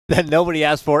that nobody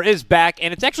asked for is back,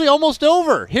 and it's actually almost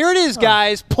over. Here it is,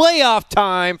 guys. Playoff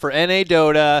time for NA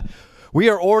Dota. We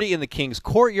are already in the King's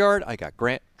Courtyard. I got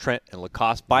Grant, Trent, and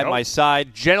Lacoste by my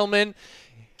side. Gentlemen,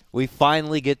 we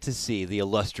finally get to see the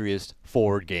illustrious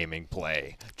Forward Gaming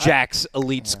play. Jack's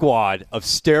elite squad of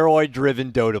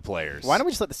steroid-driven Dota players. Why don't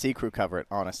we just let the C crew cover it,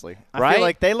 honestly? I Right? feel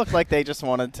like they look like they just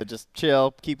wanted to just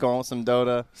chill, keep going with some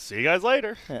Dota. See you guys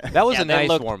later. That was a they nice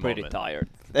looked warm pretty moment. tired.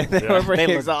 They were pretty They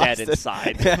looked exhausted. dead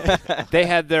inside. They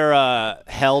had their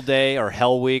Hell Day or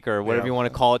Hell Week or whatever you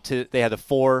want to call it. They had the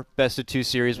 4 best-of-2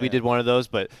 series. We did one of those,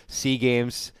 but C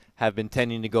games have been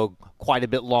tending to go quite a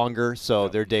bit longer, so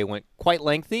their day went quite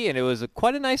lengthy, and it was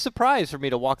quite a nice surprise for me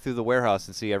to walk through the warehouse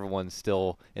and see everyone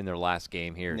still in their last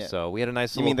game here. Yeah. So we had a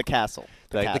nice You mean the castle?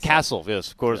 the castle,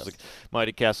 yes, of course. Yes. The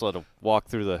mighty castle had to walk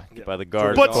through by the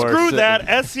guard. But screw that.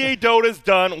 SCA Dota's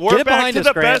done. We're back to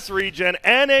the best region.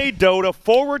 NA Dota,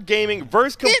 Forward Gaming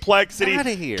versus complexity.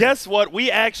 outta here. Guess what? We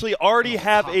actually already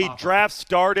have a draft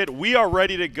started. We are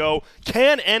ready to go.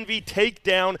 Can Envy take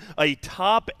down a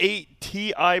top 8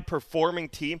 TI performing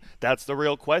team? That's the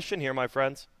real question here, my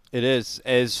friends. It is.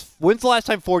 When's the last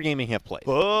time Forward Gaming have played?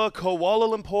 Kuala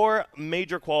Lumpur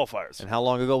major qualifiers. And how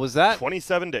long ago was that?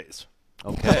 27 days.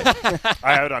 Okay.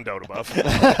 I have it on Dota Buff.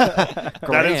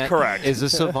 That is correct. Is a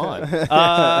savant.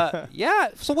 Yeah.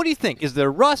 So what do you think? Is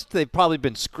there rust? They've probably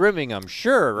been scrimming, I'm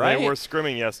sure, right? They were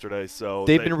scrimming yesterday, so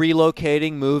They've been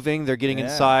relocating, moving. They're getting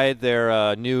inside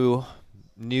their new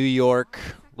New York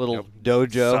little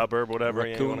dojo. Suburb, whatever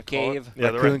you want to call it. Yeah,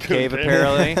 Raccoon Cave,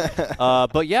 apparently.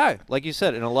 But yeah, like you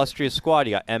said, an illustrious squad.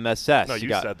 You got MSS. No, you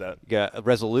got, said that. You got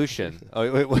Resolution.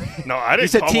 Wait. No, I didn't. You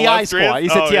said call TI illustrious. squad. You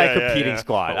said TI yeah, competing yeah.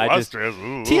 squad. Illustrious.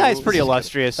 Ooh, TI is pretty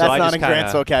illustrious. That's so not I just in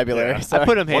Grant's vocabulary. Yeah. Sorry. I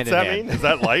put them hand What's in that hand. mean? Is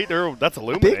that light or that's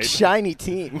illuminate? Big shiny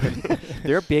team.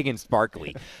 They're big and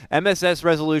sparkly. MSS,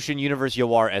 Resolution, Universe,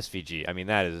 Yawar, SVG. I mean,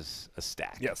 that is a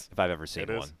stack. Yes. If I've ever seen It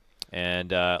one. is.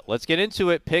 And let's get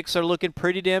into it. Picks are looking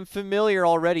pretty damn familiar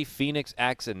already. Phoenix,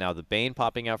 Axe, and now the Bane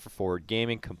popping out for Forward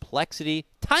Gaming. Complexity,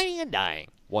 Tiny and Dying.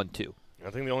 1-2.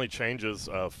 I think the only change is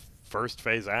first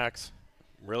phase Axe.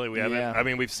 Really, we haven't. I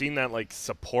mean, we've seen that like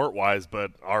support-wise,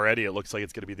 but already it looks like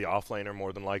it's going to be the offlaner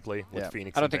more than likely with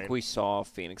Phoenix. I don't and think Bane. we saw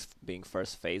Phoenix being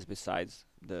first phase besides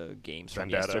the games from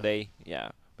Vendetta. yesterday.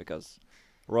 Yeah, because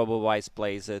RoboWise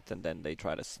plays it, and then they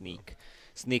try to sneak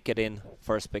it in.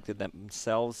 First picked it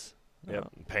themselves. Yep,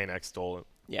 Pain-X stole it.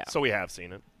 Yeah. So we have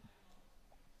seen it.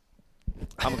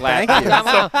 I'm glad.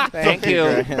 Thank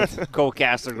you,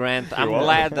 co-caster Grant. I'm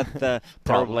glad that the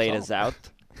Powerblade is out.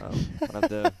 One of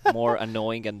the more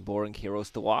annoying and boring heroes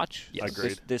to watch. Yes.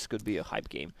 Agreed. This could be a hype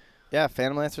game. Yeah,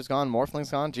 Phantom Lancer's gone,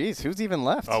 Morphling's gone. Jeez, who's even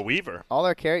left? Oh, Weaver. All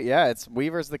their carry. Yeah, it's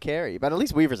Weaver's the carry, but at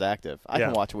least Weaver's active. I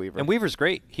can watch Weaver. And Weaver's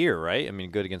great here, right? I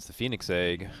mean, good against the Phoenix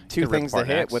Egg. 2 things to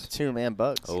hit with 2-man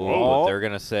bugs. Oh, they're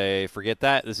going to say, forget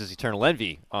that. This is Eternal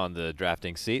Envy on the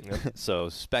drafting seat. So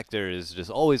Spectre is just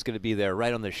always going to be there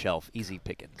right on the shelf. Easy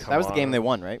pickings. That was the game they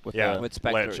won, right? With with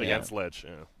Spectre, Lich against Lich.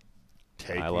 Yeah.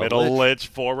 Take love middle Lich.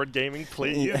 Forward Gaming,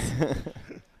 please.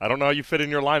 I don't know how you fit in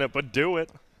your lineup, but do it.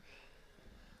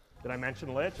 Did I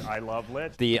mention Lich? I love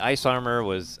Lich. The ice armor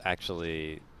was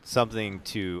actually something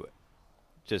to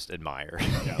just admire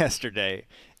yesterday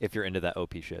if you're into that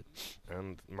OP shit.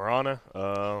 And Marana.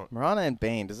 Marana and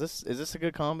Bane. Is this a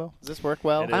good combo? Does this work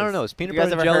well? It I don't is. know. Is peanut You guys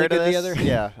butter ever and jelly heard of good this? together?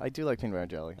 Yeah, I do like peanut butter and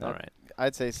jelly. All right.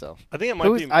 I'd say so. I think it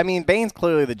might be. I mean, Bane's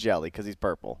clearly the jelly because he's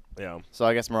purple. Yeah. So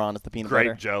I guess Marana's the peanut Grape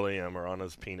butter. jelly. Yeah,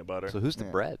 Marana's peanut butter. So who's the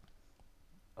bread?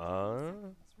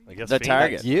 I guess The Phoenix.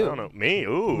 target. You. I don't know. Me?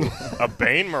 Ooh. A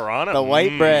Bane Marana? The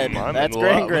white bread. I'm That's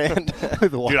in Grand.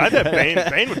 love. Dude, I bet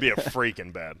Bane would be a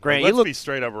freaking bed. Grant, Like, you let's look- be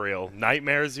straight up real.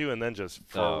 Nightmares you and then just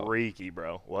freaky,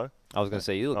 bro. What? I was going to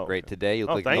say, you look Oh, great okay. today. You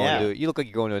look, Oh, like thank you're going you. to, you look like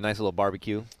you're going to a nice little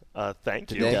barbecue. Thank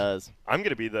He you. does. I'm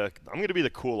gonna be the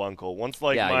cool uncle. Once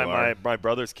like Yeah, you my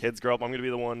brother's kids grow up, I'm gonna be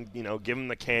the one, give them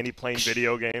the candy, playing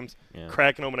video games, Yeah.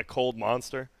 cracking open a cold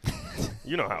monster.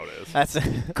 You know how it is. That's Could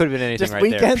have been anything just right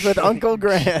weekends there. with Uncle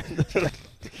Grant.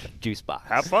 Juice box.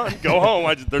 Have fun. Go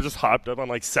home. They're just hopped up on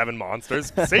like 7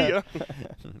 monsters. See ya.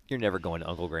 You're never going to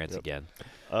Uncle Grant's again.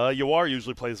 Yawar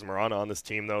usually plays Marana on this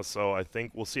team though, so I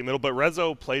think we'll see middle. But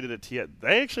Rezo played it at T.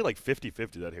 They actually like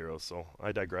 50-50 that hero, so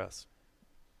I digress.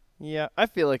 Yeah, I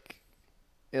feel like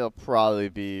it'll probably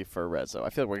be for Rezo.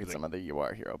 I feel like we're getting some other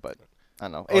UR hero, but I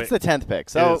don't know. Oh, It's the 10th pick,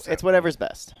 so is it's 10th. whatever's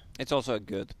best. It's also a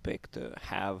good pick to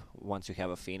have once you have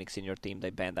a Phoenix in your team.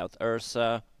 They banned out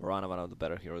Ursa, Marana, one of the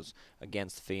better heroes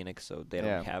against Phoenix, so they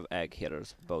don't have egg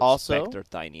hitters. Both Also- Spectre,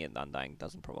 Tiny, and Undying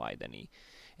doesn't provide any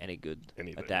good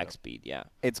Anything, attack yeah. speed. Yeah,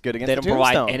 It's good against they the don't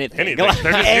provide Tombstone. anything. Anything.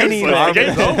 They're just useless. The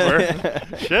game's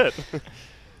over. Shit.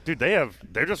 Dude,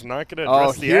 they're just not going to Oh,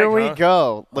 address the here egg, we huh?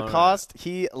 go. Lacoste,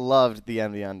 he loved the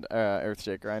Envy on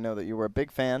Earthshaker. I know that you were a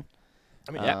big fan.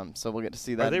 I mean, So we'll get to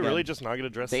see that Are they again. really just not going to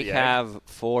address They the egg? have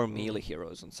 4 melee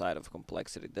heroes inside of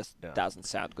compLexity. This doesn't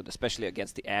sound good, especially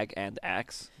against the egg and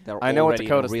axe. They're I know what already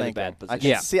Dakota's in a really thinking. bad I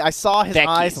position. can see. I saw his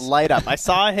eyes Techies. light up. I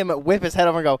saw him whip his head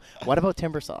over and go, "What about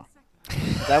Timbersaw?"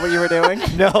 Is that what you were doing? No,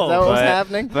 Is that what was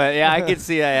happening? But yeah, I could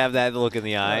see I have that look in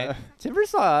the eye.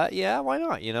 Timbersaw, yeah, why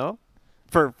not? You know,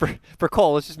 for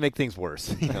Cole, let's just make things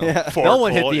worse. You know? No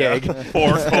one hit the egg.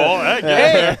 Poor Cole.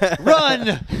 Hey,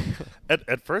 run!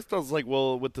 At first, I was like,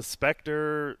 well, with the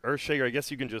Spectre, Earthshaker, I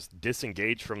guess you can just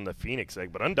disengage from the Phoenix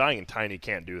egg, but Undying and Tiny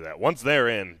can't do that. Once they're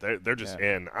in, they're just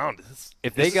in. I don't.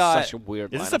 If this they is got, Such a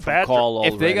weird Is lineup this a from bad Call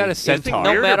if they got a already. Centaur,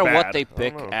 No weird or matter what bad? they I don't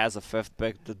pick know. as a 5th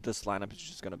pick, this lineup is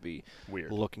just going to be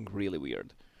Weird. looking really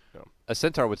weird. a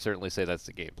Centaur would certainly say that's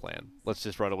the game plan. Let's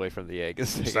just run away from the egg.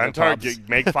 Centaur,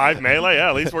 make 5 melee. Yeah,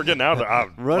 at least we're getting out.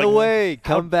 Run like, away,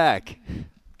 come back.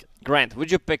 Grant,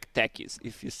 would you pick Techies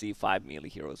if you see 5 melee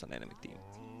heroes on enemy team?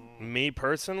 Me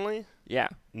personally, Yeah.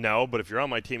 no. But if you're on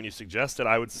my team and you suggest it,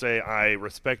 I would say I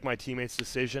respect my teammates'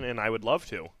 decision and I would love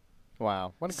to.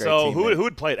 Wow, what a great So team. who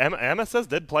would play it? MSS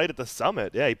did play it at the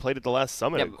summit. Yeah, he played at the last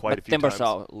summit Yeah, quite a but few times.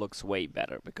 Timbersaw looks way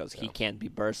better because he can't be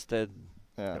bursted.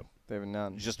 Yeah, they have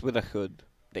none. Just with a hood,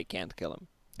 they can't kill him.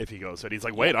 If he goes hood, he's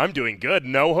like, wait, I'm doing good.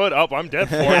 No hood. Oh, I'm dead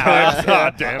 4 times.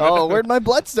 God damn it. Oh, where'd my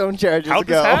Bloodstone charges How'd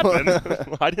go? this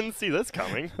happen? I didn't see this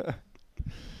coming.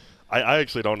 I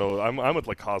actually don't know. I'm with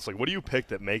Lacoste. Like, what do you pick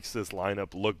that makes this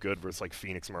lineup look good versus like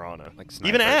Phoenix Marana? Like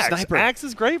Even Axe. Sniper. Axe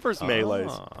is great versus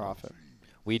melees. Prophet.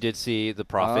 We did see the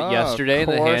Prophet Oh, yesterday in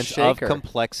the Core hands Shaker. of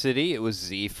compLexity. It was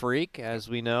Z-Freak, as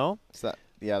we know. So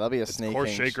yeah, that'll be a It's Snake Core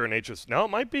King. Shaker and Nature's. No, it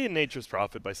might be Nature's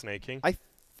Prophet by Snake King. I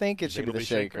think You it should think be the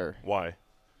it'll Shaker Why?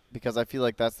 because I feel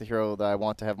like that's the hero that I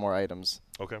want to have more items.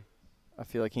 Okay. I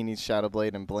feel like he needs Shadow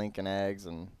Blade and Blink and Eggs,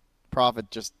 and Prophet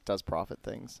just does Prophet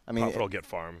things. I mean, Prophet will get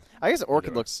farm. I guess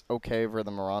Orchid it. looks okay for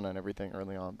the Marana and everything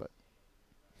early on, but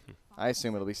I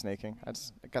assume it'll be Snake King. I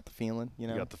got the feeling, you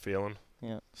know. You got the feeling.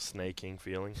 Yeah. Snaking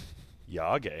feeling.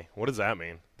 Yage. What does that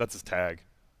mean? That's his tag.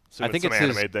 I think some it's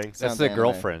his- anime thing. That's Sounds the anime.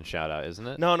 girlfriend shout-out, isn't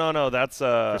it? No. That's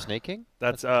For Snake King?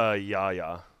 That's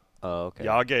Yaya. Oh, okay.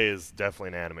 Yage is definitely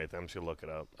an anime thing. I'm just gonna look it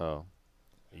up. Oh.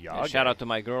 Yage. Yeah, shout out to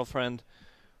my girlfriend.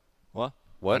 What?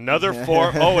 What? Another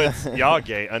form. Oh, it's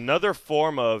Yage. Another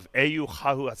form of Eiyu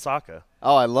Hahu Asaka.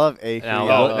 Oh, I love A3. Now,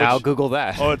 Oh, now which- Google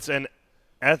that. Oh, it's an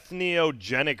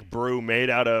ethnogenic brew made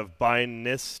out of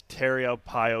Binisteria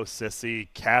pyosissi,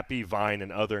 cappy vine,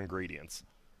 and other ingredients.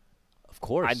 Of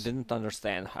course. I didn't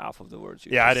understand half of the words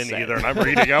you Yeah, I just didn't said. either, and I'm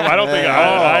reading them. I don't think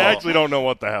I actually don't know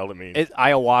what the hell it means. It's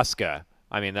ayahuasca.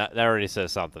 I mean, that already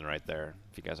says something right there.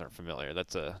 If you guys aren't familiar,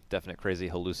 that's a definite crazy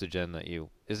hallucinogen that you.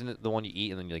 Isn't it the one you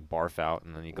eat and then you like barf out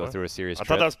and then you go What? through a serious I trip?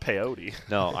 thought that was peyote.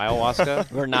 No,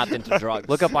 ayahuasca. We're not into drugs.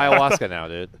 Look up ayahuasca now,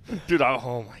 dude. Dude,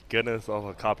 oh my goodness,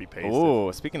 I'll copy paste it.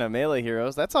 Ooh, speaking of melee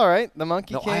heroes, that's all right. The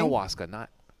Monkey No, King. ayahuasca, not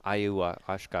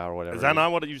ayahuasca or whatever. Is that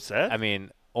not what you said? I mean,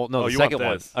 oh no, Oh, the you want second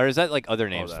one. this. Or is that like other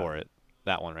names that. for it?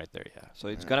 That one right there, yeah. So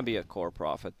it's gonna be a core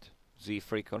prophet.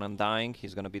 Z-Freak on Undying.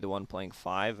 He's gonna be the one playing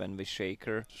 5, and the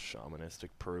Shaker. Shamanistic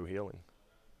Peru healing.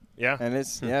 Yeah. And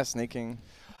it's, yeah, sneaking.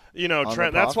 You know, On the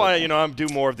Trent, that's profit. why, I'm do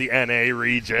more of the NA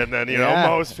region than, Yeah.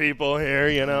 most people here,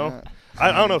 Yeah.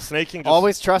 I don't know, Snaking just...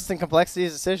 Always trust in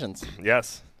complexity's decisions.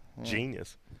 Yes.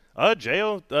 Genius.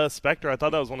 Jo Spectre, I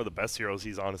thought that was one of the best heroes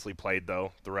he's honestly played,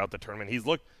 though, throughout the tournament. He's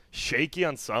looked shaky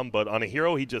on some, but on a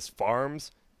hero he just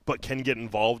farms, but can get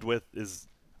involved with is...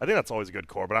 I think that's always a good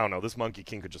core, but I don't know. This Monkey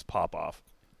King could just pop off.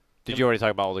 Did you already talk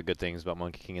about all the good things about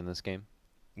Monkey King in this game?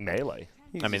 Melee.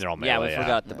 I mean, they're all melee. Yeah, we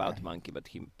forgot about Monkey, but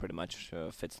he pretty much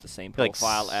fits the same Like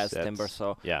profile as sets. Timber.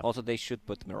 So Yeah. also they should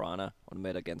put Mirana on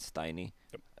mid against Tiny.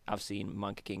 I've seen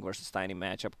Monkey King versus Tiny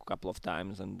matchup a couple of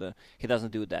times, and he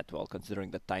doesn't do that well, considering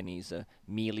that Tiny is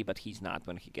melee, but he's not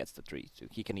when he gets the tree. So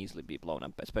he can easily be blown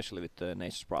up, especially with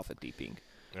Nature's Prophet DPing.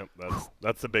 Yep,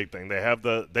 that's the big thing. They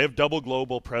have double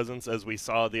global presence, as we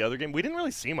saw the other game. We didn't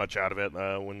really see much out of it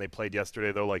when they played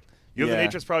yesterday, though. Like, you have the Yeah.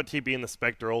 Nature's Prophet TP and the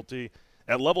Spectre ulti.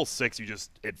 At level 6,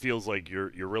 it feels like you're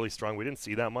really strong. We didn't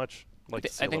see that much. Like to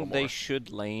see I a little think they more. should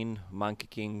lane Monkey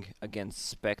King against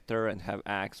Spectre and have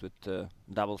Axe with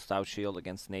double Stout Shield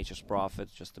against Nature's Prophet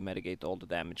just to mitigate all the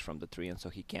damage from the tree and so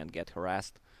he can't get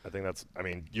harassed. I think that's. I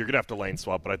mean, you're gonna have to lane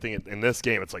swap, but I think in this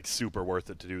game it's like super worth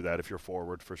it to do that if you're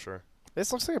forward for sure.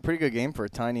 This looks like a pretty good game for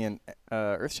Tiny and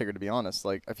Earthshaker, to be honest.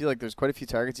 Like, I feel like there's quite a few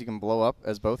targets you can blow up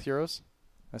as both heroes.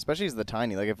 Especially as the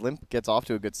Tiny. Like, if Limp gets off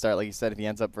to a good start, like you said, if he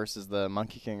ends up versus the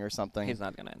Monkey King or something. He's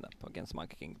not going to end up against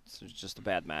Monkey King. It's just a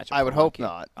bad matchup. I would hope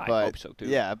not. I but hope so, too.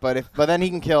 Yeah, but then he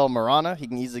can kill Mirana. He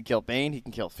can easily kill Bane. He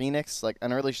can kill Phoenix. Like,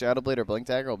 an early Shadow Blade or Blink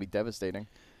Dagger will be devastating.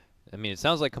 I mean, it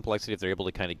sounds like compLexity, if they're able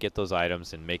to kind of get those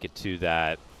items and make it to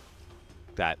that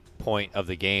point of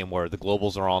the game where the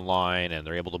globals are online and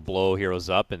they're able to blow heroes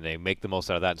up and they make the most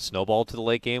out of that and snowball to the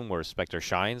late game where Spectre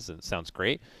shines, and it sounds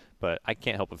great. But I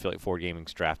can't help but feel like Forward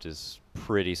Gaming's draft is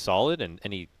pretty solid, and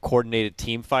any coordinated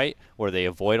team fight where they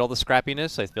avoid all the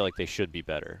scrappiness, I feel like they should be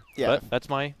better. Yeah. But that's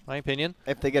my opinion.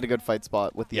 If they get a good fight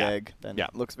spot with the Yeah. egg, then Yeah.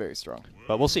 it looks very strong.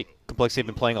 But we'll see. compLexity have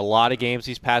been playing a lot of games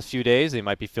these past few days. They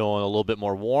might be feeling a little bit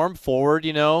more warm. Forward,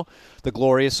 you know, the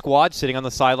glorious squad sitting on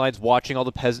the sidelines watching all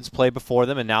the peasants play before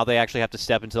them, and now they actually have to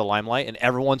step into the limelight, and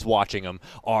everyone's watching them.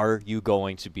 Are you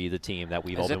going to be the team that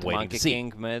we've all been waiting to see? Is it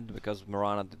Monkey King mid? Because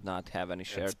Mirana did not have any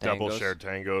shared It's tangos. double shared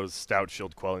tangos, stout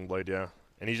shield quelling blade, yeah.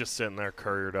 And he's just sitting there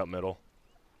couriered up middle.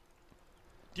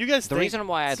 Do you guys The think reason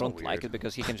why I so don't like weird. it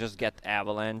because he can just get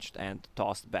avalanched and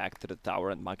tossed back to the tower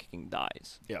and Monkey King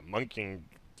dies. Yeah, Monkey King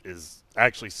is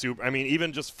actually super. I mean,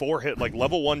 even just 4 hit, like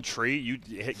level 1 tree, you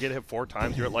get hit 4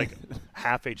 times, you're at like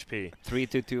half HP.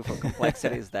 3-2-2 for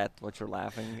compLexity. Is that what you're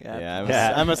laughing at?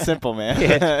 Yeah, I'm a simple man.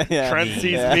 Yeah. Trent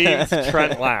sees memes,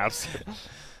 Trent laughs.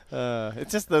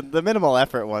 It's just the minimal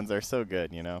effort ones are so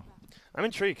good, you know. I'm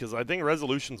intrigued because I think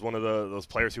Resolution's one of those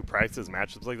players who practices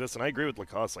matchups like this, and I agree with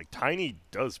Lacoste. Like, Tiny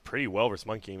does pretty well versus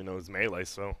Monkey, even though it's melee,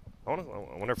 so I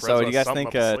wonder if So Rezo do you has guys something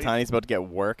think up his sleeve. Tiny's about to get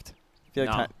worked? I feel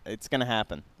like No. it's going to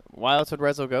happen. Why else would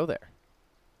Rezo go there?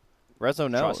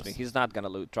 Rezo knows. Trust me, he's not gonna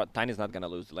lose. Tiny's not gonna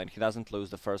lose the lane. He doesn't lose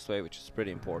the first wave, which is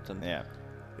pretty important. Yeah.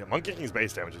 Yeah, Monkey King's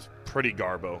base damage is pretty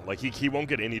garbo. Like, he won't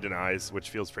get any denies, which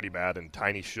feels pretty bad, and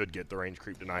Tiny should get the range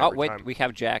creep deny Oh every wait, time. we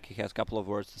have Jack. He has a couple of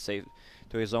words to say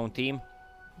to his own team.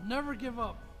 Never give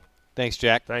up. Thanks,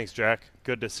 Jack. Thanks, Jack.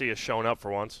 Good to see you showing up for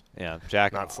once. Yeah,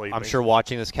 Jack, Not sleeping. I'm sure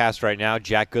watching this cast right now.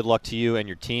 Jack, good luck to you and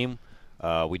your team.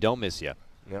 We don't miss you.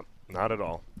 Yep, not at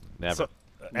all. Never. So,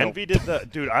 Envy did the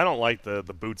dude. I don't like the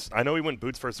boots. I know he went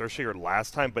boots first Earthshaker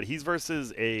last time, but he's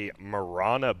versus a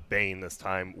Mirana Bane this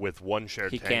time with 1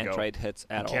 shared He tango. can't trade hits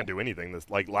at He all. can't do anything. This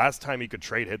like last time he could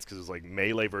trade hits because it was like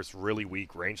melee versus really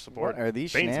weak range support. What are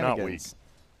these Bane's not weak. shenanigans?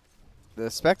 The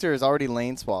Spectre is already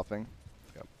lane swapping.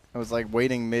 Yep. I was like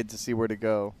waiting mid to see where to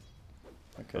go.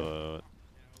 Okay. Uh,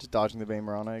 Just dodging the Bane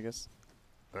Mirana, I guess.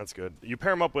 That's good. You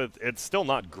pair him up with, it's still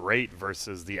not great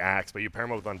versus the Axe, but you pair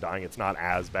him up with Undying, it's not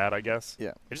as bad, I guess.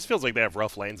 Yeah. It just feels like they have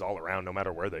rough lanes all around, no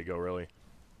matter where they go, really.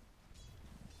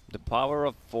 The power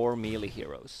of 4 melee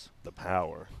heroes. The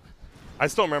power. I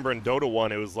still remember in Dota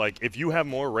 1, it was like, if you have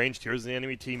more ranged heroes than the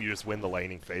enemy team, you just win the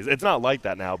laning phase. It's not like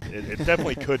that now. It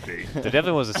definitely could be. there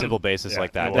definitely was a simple basis Yeah,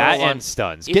 like that. it That was. and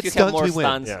stuns. If Get you stuns, have more we win.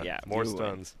 stuns, Yeah, more you win.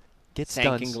 stuns. Get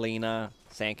Sanking stuns. Lena,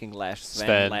 Sanking Lash, Sven.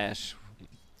 Sven Lash,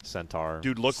 Centaur.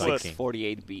 Dude, look what-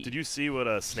 48B. Did you see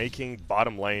what Snake King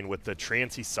bottom lane with the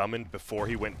trance he summoned before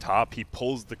he went top? He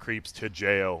pulls the creeps to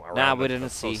Jo around. Nah, we it. didn't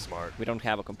That's so see. smart. We don't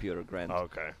have a computer, Grant.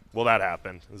 Okay. Well, that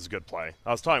happened. This is a good play.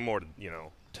 I was talking more to,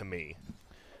 to me.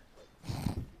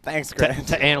 Thanks, Grant.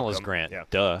 To analyst Welcome. Grant. Yeah.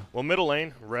 Duh. Well, middle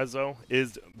lane, Rezo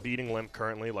is beating Limp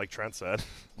currently, like Trent said.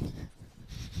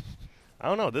 I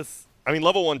don't know. I mean,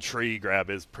 level 1 tree grab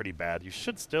is pretty bad. I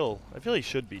feel he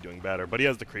should be doing better, but he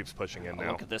has the creeps pushing in Oh,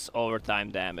 now. look at this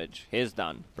overtime damage. He's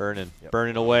done. Burning. Yep.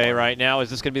 Burning away right now. Is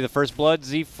this going to be the first blood?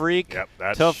 Z-Freak Yep,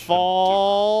 that to should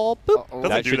fall. Boop. Uh-oh. Doesn't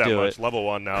That do should that do much. it. Level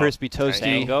 1 now. Crispy toasty.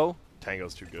 Tango.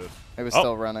 Tango's too good. It was Oh.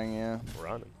 still running, yeah.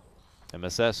 Running.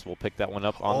 MSS will pick that one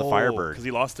up on the Firebird. Because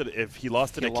he lost it. If he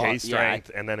lost it He at lo- K yeah, strength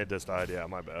and then it just died. Yeah,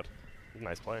 my bad.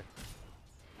 Nice play.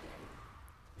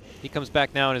 He comes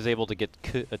back now and is able to get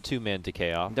a 2-man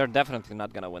decay off. They're definitely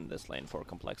not going to win this lane for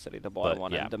compLexity, the bottom But,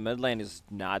 one. yeah. And the mid lane is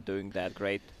not doing that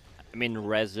great. I mean,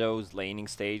 Rezo's laning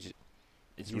stage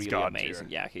is He's really god tier. amazing.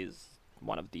 Yeah, he's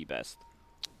one of the best.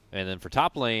 And then for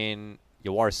top lane,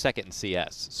 Yawar's second in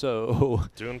CS. So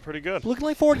Doing pretty good. looking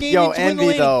like 4 games Yo, to win the Envy,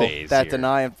 laning though, phase that here.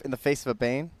 deny in the face of a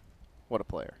Bane. What a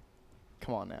player.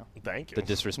 Come on now. Thank you. The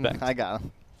disrespect. I got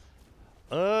him.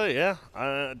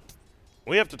 Yeah.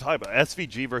 We have to talk about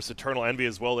SVG versus Eternal Envy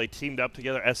as well. They teamed up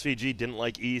together. SVG didn't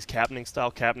like E's captaining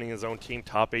style, captaining his own team,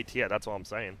 top 8. Yeah, that's all I'm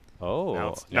saying. Oh.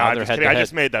 No, Now I'm they're just kidding. I head-to-head.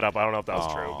 just made that up. I don't know if that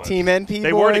was true. Aw. But Team NP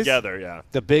they boys. were together, yeah.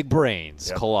 The big brains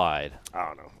Yep. collide. I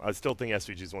don't know. I still think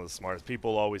SVG is one of the smartest.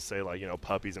 People always say, like,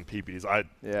 puppies and PPDs. Yeah.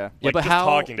 Yeah, Like, but just how-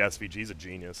 talking to SVG is a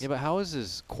genius. Yeah, but how is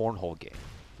his cornhole game?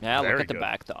 Yeah, Very look at the good.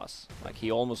 back toss. Like, he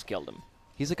almost killed him.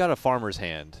 He's got a farmer's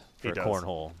hand for He a does.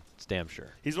 cornhole. It's damn sure.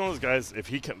 He's one of those guys, if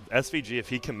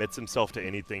he commits himself to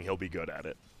anything, he'll be good at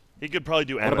it. He could probably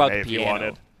do What MMA about if he piano?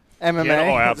 wanted. MMA. Yeah, oh, Is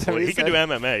that what absolutely. you He can do said?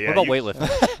 MMA. Yeah, What about you- weightlifting?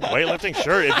 weightlifting?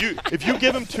 Sure. If you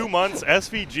give him 2 months,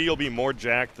 SVG will be more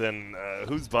jacked than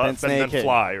who's buff Snake than King.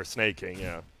 Fly or Snake King.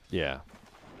 Yeah. Yeah.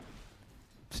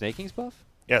 Snaking's buff?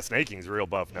 Yeah, Snake King's real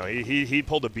buff now. He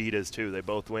pulled a Beatas too. They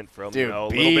both went from Dude, a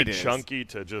little bit Beatas. chunky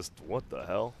to just what the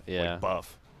hell? Yeah. Like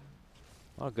buff.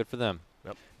 Oh, good for them.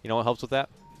 Yep. You know what helps with that?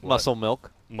 What? Muscle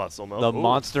milk. Muscle milk. The Ooh.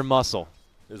 monster muscle.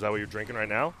 Is that what you're drinking right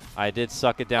now? I did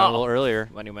suck it down a little earlier.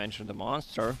 When you mentioned the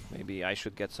monster, maybe I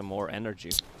should get some more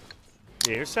energy.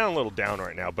 Yeah, you're sounding a little down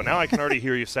right now, but now I can already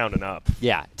hear you sounding up.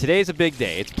 Yeah, today's a big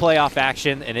day. It's playoff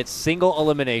action, and it's single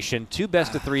elimination. 2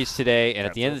 best-of-3s today, and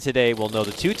at the end of today, we'll know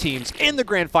the 2 teams in the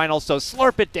grand final, so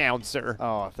slurp it down, sir.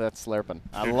 Oh, that's slurping.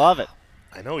 I love it.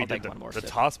 I know he I'll did take one more the sip.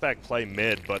 toss-back play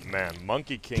mid, but, man,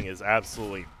 Monkey King is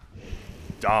absolutely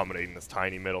dominating this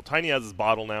Tiny middle. Tiny has his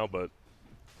bottle now, but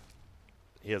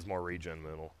he has more regen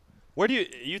middle. Where do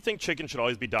you think chicken should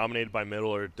always be dominated by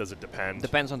middle, or does it depend?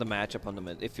 Depends on the matchup on the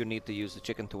mid. If you need to use the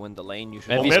chicken to win the lane, you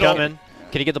should. Envy's middle. coming.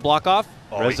 Can he get the block off?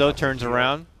 Oh, he Rizzo got the turns kill.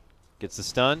 around, gets the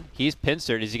stun. He's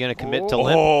pincered. Is he going to commit to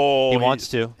limp? Oh, He wants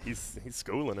to, He's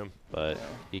schooling him. but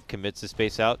he commits to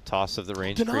space out. Toss of the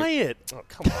range Deny creep. it. Oh,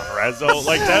 come on, Rizzo.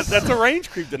 Like, that's a range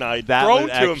creep denied. That Thrown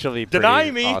was to actually him.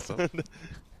 Deny pretty me. awesome.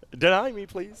 Deny me,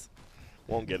 please.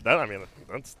 Won't get that. I mean,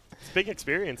 that's big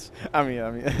experience. I mean.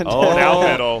 Oh, Now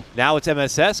middle. Now it's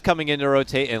MSS coming in to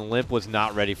rotate, and Limp was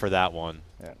not ready for that one.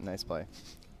 Yeah, nice play.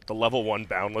 The level 1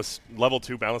 boundless, level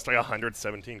 2 boundless, like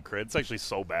 117 crit. It's actually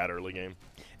so bad early game.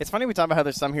 It's funny we talk about how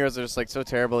there's some heroes that are just like so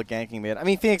terrible at ganking mid. I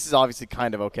mean, Phoenix is obviously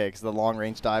kind of okay because of the long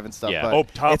range dive and stuff. Yeah. But Oh,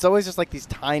 top. it's always just like these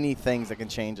tiny things that can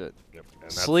change it. Yep. And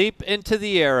that's- Sleep into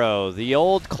the arrow, the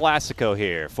old Classico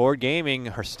here. Ford Gaming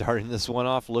are starting this one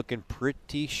off looking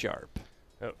pretty sharp.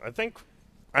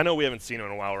 I know we haven't seen him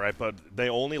in a while, right? But they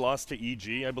only lost to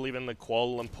EG, I believe, in the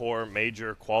Kuala Lumpur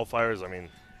major qualifiers. I mean,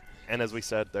 and as we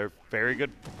said, they're very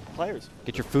good players.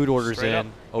 Get your food orders Straight in up.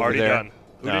 over Already there. done.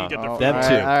 Who No. didn't get their Oh, food? Them all too.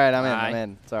 right, all right, I'm in. Aye. I'm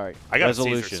in. Sorry. I got a Caesar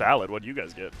Resolution. salad. What do you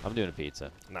guys get? I'm doing a pizza.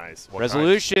 Nice. What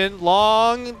Resolution,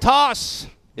 long toss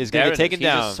is going to There get it taken is. He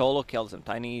down. just solo kills him.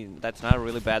 Tiny. That's not a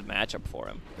really bad matchup for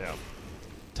him. kind? Yeah.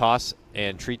 Toss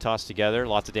and tree toss together.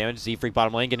 Lots of damage. Z-Freak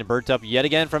bottom lane getting burnt up yet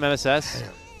again from MSS.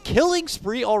 Killing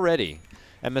spree already.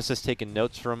 MSS taking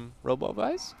notes from Robo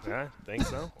Guys? Yeah, I think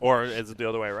so. Or is it the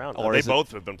other way around? Or They is it-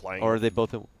 both have been playing. Or are they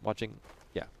both been watching?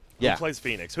 Yeah. Who Yeah. plays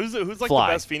Phoenix? Who's like Fly.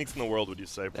 the best Phoenix in the world, would you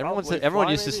say? Everyone Probably everyone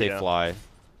Fly, used to maybe? say Yeah. Fly.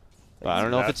 But I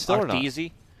don't know if it's still or not.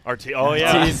 Arteezy. Oh,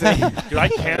 yeah. Dude, I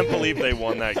can't believe they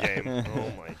won that game.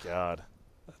 Oh, my God.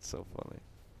 That's so funny.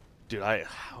 Dude,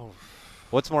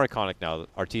 What's more iconic now,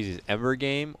 Arteezy's Ember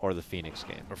game or the Phoenix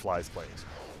game? Or Fly's plays.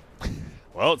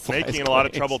 Well, it's Fly's making a lot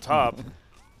of plays. trouble top.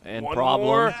 And One problem.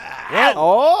 more.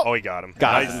 Oh! Oh, he got him.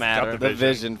 Got Nice. him. Matter. The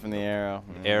vision from the arrow.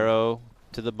 Arrow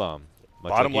to the bum. Much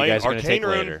Bottom like lane, you guys are going to take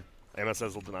Arcane Rune. later.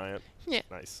 MSS will deny it. Yeah.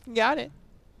 Nice. Got it.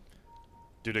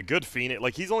 Dude, a good Phoenix.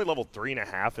 Like, he's only level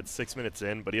 3.5 at 6 minutes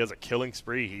in, but he has a killing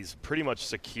spree. He's pretty much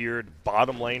secured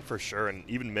bottom lane for sure, and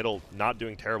even middle not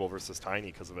doing terrible versus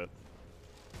Tiny because of it.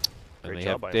 And Great they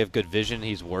job by have, they him. have good vision.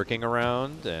 He's working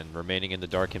around and remaining in the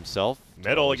dark himself.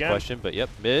 Middle Always again. Question, but yep,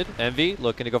 mid. Envy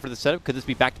looking to go for the setup. Could this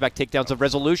be back-to-back takedowns of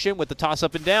Resolution with the toss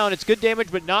up and down? It's good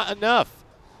damage, but not enough.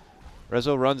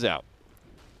 Rezo runs out.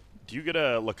 Do you get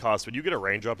a Lacoste? Would you get a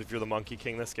range up if you're the Monkey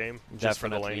King this game? Just for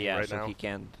the Definitely, lane yeah. right so now? he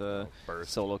can't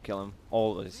Burst. solo kill him.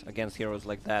 Always against heroes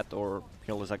like that, or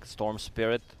heroes like Storm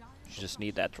Spirit. You just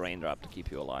need that raindrop to keep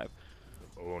you alive.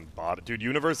 Oh, and bottom. Dude,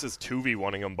 Universe is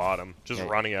 2v1ing him bottom. Just Okay.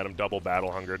 running at him, double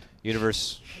battle hungered.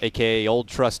 Universe, a.k.a. old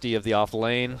trusty of the off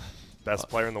lane. Best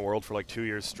player in the world for like 2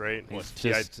 years straight. What, He's TI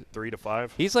just- 3 to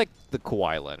 5? He's like the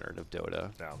Kawhi Leonard of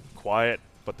Dota. No. Quiet,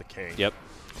 but the king. Yep.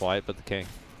 Quiet, but the king.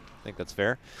 I think that's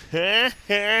fair.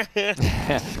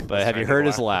 But But have you heard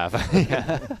his laugh?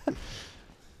 Yeah.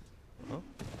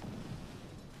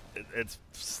 It's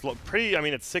slow, pretty. I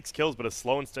mean, it's 6 kills, but a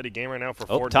slow and steady game right now for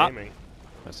Oh, Ford top. Gaming.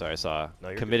 I'm sorry, I saw No,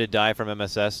 a you're committed dive from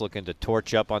MSS looking to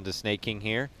torch up onto Snake King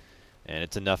here. And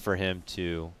it's enough for him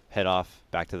to head off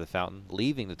back to the fountain,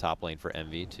 leaving the top lane for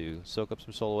Envy to soak up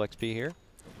some solo XP here.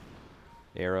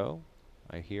 Arrow,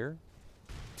 I hear.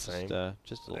 Same.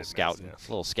 Just a little Nice, scouting, yeah.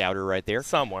 little scouter right there.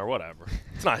 Somewhere, whatever.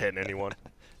 It's not hitting anyone.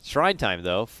 Shrine time,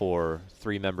 though, for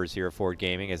 3 members here at Ford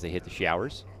Gaming as they hit the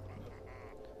showers.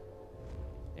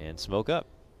 And smoke up.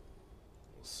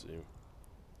 We'll see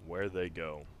where they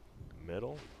go.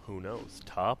 Middle? Who knows?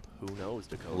 Top? Who knows?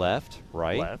 Dakota. Left,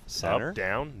 right, Left, center. up,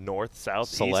 down, north, south,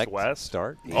 Select, east, west.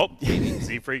 start. Oh,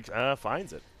 Z-Freak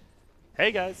finds it.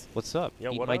 Hey, guys. What's up?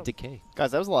 Yeah, Eat what my up? decay.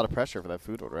 Guys, that was a lot of pressure for that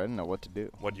food order. I didn't know what to do.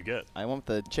 What'd you get? I went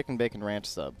with the chicken bacon ranch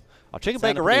sub. I'll chicken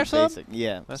Sounded bacon pretty ranch up. basic.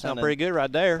 Yeah. That sounds pretty good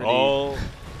right there. Oh,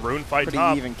 Rune fight Pretty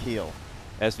top. even keel.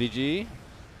 SVG,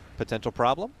 potential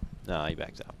problem? No, he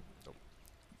backs out.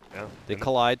 Yeah. They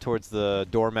collide towards the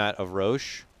doormat of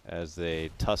Roche as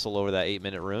they tussle over that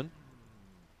 8-minute rune.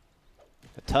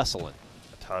 Tussling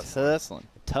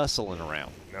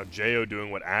around. Now Jo doing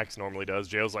what Axe normally does.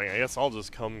 Jo's like, I guess I'll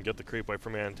just come get the creep away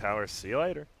from Man Tower. See you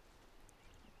later.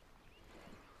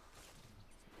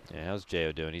 Yeah, how's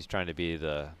Jo doing? He's trying to be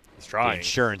the trying.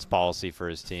 insurance policy for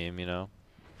his team, you know.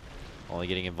 Only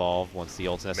getting involved once the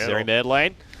ult's necessary. Mid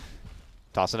lane.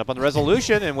 Tossing up on the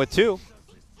resolution, and with 2.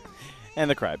 And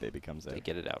the crybaby comes in. They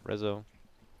get it out. Rezo,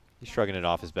 he's shrugging it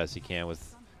off as best he can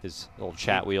with his little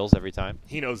chat wheels every time.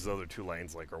 He knows the other 2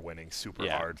 lanes like are winning super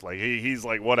Yeah. hard. Like he's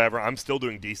like, whatever. I'm still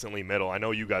doing decently middle. I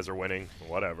know you guys are winning.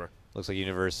 Whatever. Looks like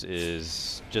Universe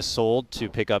is just sold to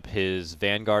pick up his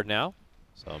Vanguard now.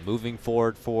 So moving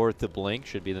forward for the Blink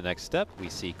should be the next step. We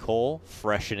see Cole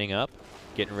freshening up,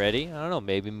 getting ready. I don't know,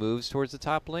 maybe moves towards the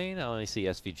top lane. I only see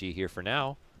SVG here for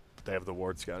now. They have the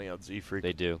ward scouting out Z-Freak.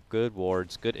 They do. Good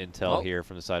wards, good intel here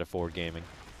from the side of Forward Gaming.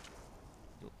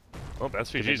 Oh,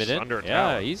 SVG's just under a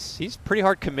Yeah, tower. he's pretty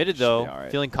hard committed though.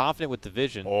 Right. Feeling confident with the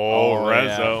vision. Oh,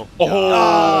 Rezo. Yeah.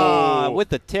 Oh, With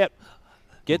the tip.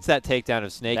 Gets that takedown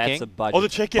of Snake That's King. a budget. the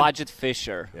chicken. Budget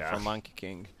Fisher Yeah. from Monkey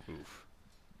King. Oof.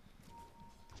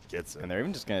 Gets it. And they're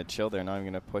even just going to chill. They're not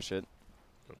even going to push it.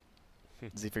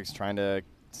 Z-Freak's trying to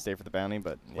stay for the bounty,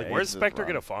 but Like, yeah, where's he's just Spectre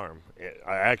wrong. going to farm?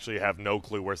 I actually have no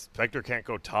clue where Spectre can't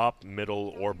go top,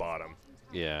 middle, or bottom.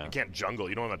 Yeah. You can't jungle.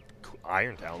 You don't have a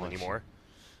Iron Talon anymore.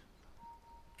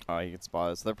 Oh, he gets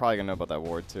spotted. So they're probably going to know about that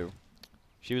ward, too.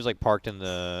 She was like parked in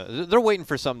the. They're waiting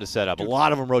for something to set up. Dude, a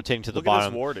lot of them rotating to the look at this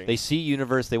bottom. warding. They see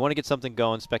Universe. They want to get something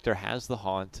going. Spectre has the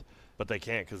haunt. But they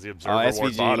can't because the Oh, Observer ward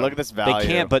SVG, bottom. look at this value.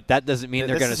 They can't, but that doesn't mean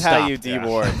they're going to This is stop. how you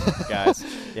de-ward, guys.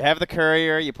 You have the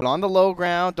courier. You put on the low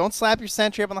ground. Don't slap your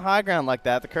sentry up on the high ground like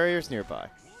that. The courier's nearby.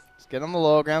 Just get on the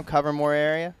low ground, cover more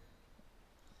area,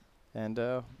 and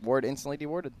ward instantly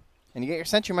de-warded. And you get your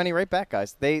sentry money right back,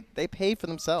 guys. They pay for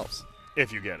themselves.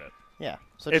 If you get it. Yeah.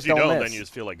 So If just you don't, miss. then you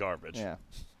just feel like garbage. Yeah.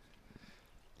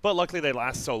 But luckily they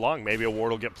last so long. Maybe a ward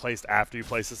will get placed after you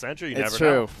place the sentry. You It's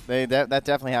never true. know. That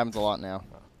definitely happens a lot now.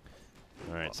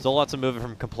 All right. Still lots of movement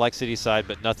from complexity side,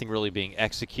 but nothing really being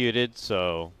executed.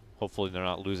 So hopefully they're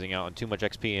not losing out on too much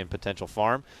XP and potential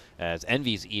farm. As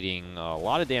Envy's eating a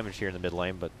lot of damage here in the mid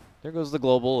lane, but there goes the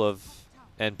global of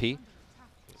NP.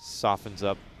 Softens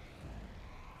up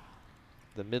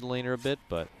the mid laner a bit,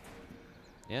 but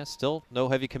yeah, still no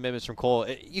heavy commitments from Cole.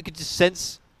 You could just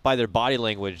sense by their body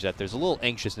language that there's a little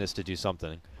anxiousness to do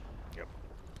something. Yep.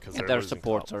 Because And their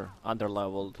supports are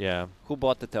under-leveled. Yeah. Who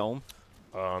bought the tome?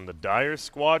 On the Dire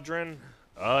Squadron,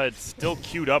 it's still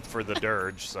queued up for the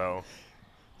Dirge, so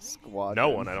Squad. no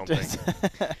one, I don't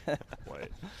think. Wait.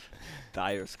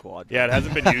 Dire Squad. Yeah, it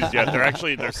hasn't been used yet.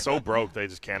 They're so broke they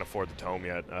just can't afford the tome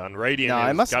yet. On Radiant, No, it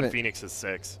it's must got have been- Phoenix is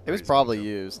 6. It was probably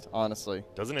used, honestly.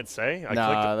 Doesn't it say?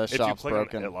 Nah, the if you shop's click on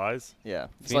broken. it, it lies. Yeah.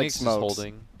 It's Phoenix like smokes. is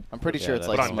holding. I'm pretty Yeah, sure it's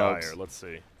that's like But on smokes. Dire, let's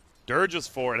see. Dirge is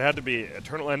 4. It had to be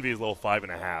Eternal Envy is level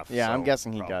 5.5. Yeah, so I'm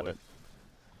guessing he got probably. it.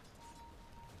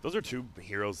 Those are 2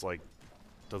 heroes, like,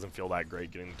 doesn't feel that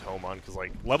great getting the tome on because,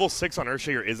 like, level 6 on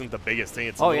Earthshaker isn't the biggest thing.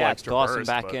 It's a Oh, little yeah, extra toss him burst,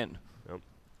 back but in.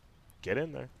 Get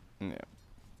in there. Yeah.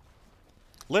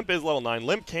 Limp is level 9.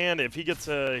 Limp can, if he gets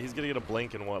he's going to get a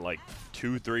blink in, what, like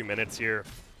 2-3 minutes here.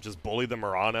 Just bully the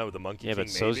Mirana with the Monkey Yeah, King, but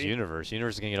so's maybe. Universe.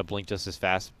 Universe is going to get a blink just as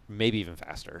fast, maybe even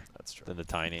faster That's true. than the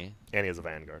Tiny. And he has a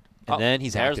Vanguard. And then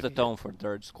he's There's active. the tome for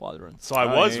Dirge Squadron. So I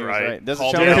Oh, was yeah, he was right. right. Does it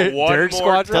Called show it the out one Dirge more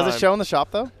Squadron? Does it time. show in the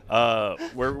shop, though?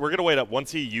 We're going to wait up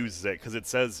once he uses it because it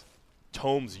says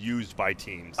tomes used by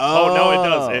teams. Oh, no, it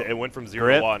does. It went from 0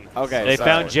 Rip. to 1. Okay. They so-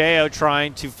 found Jo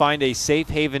trying to find a safe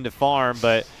haven to farm,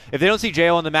 but if they don't see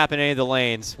Jo on the map in any of the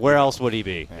lanes, where else would he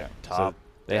be? Yeah. Top.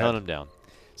 They hunt him down.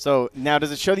 So now,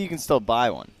 does it show that you can still buy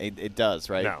one? It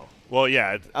does, right? No. Well,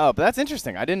 yeah. Oh, but that's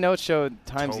interesting. I didn't know it showed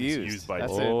times Tomes used. used by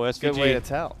That's Oh, a good SVG. way to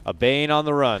tell. A Bane on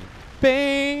the run.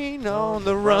 Bane on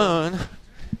the run.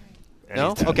 And No?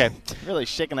 he's dead. Okay. Really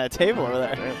shaking that table over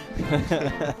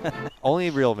there.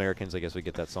 Only real Americans, I guess, would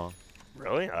get that song.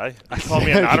 Really? You call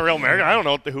me a not a real American? I don't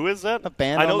know. Who is that? A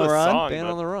band I know on the the run? song, Bane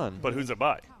but, on the run. but who's it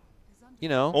by? You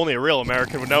know. Only a real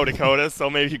American would know, Dakota, so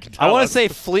maybe you can tell I want us. to say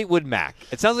Fleetwood Mac.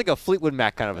 It sounds like a Fleetwood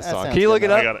Mac kind of a That song. sounds Can you look good.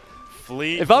 it I up? got it.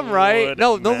 Fleetwood If I'm right,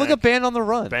 no, look Mac, up Band on the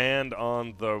Run. Band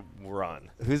on the Run.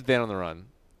 Who's Band on the Run?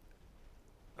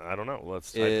 I don't know.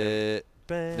 Let's type in.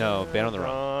 No, Band on the Run.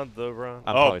 On the Run.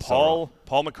 I'm Oh, probably so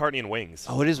Paul McCartney and Wings.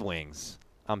 Oh, it is Wings.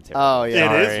 I'm terrible. Oh, yeah.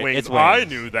 It Sorry. is Wings. It's Wings. I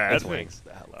knew that. It's Wings.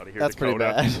 Get the hell out of here, That's pretty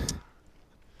Dakota. bad.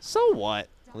 So what?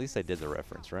 At least I did the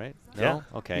reference, right? No?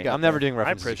 Yeah. Okay. You got I'm never there. doing I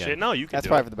references appreciate again. it. No, you can That's do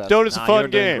probably it. for the best. Dota's a Nah, fun you're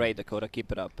doing game. great, Dakota.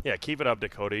 Keep it up. Yeah, keep it up,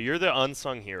 Dakota. You're the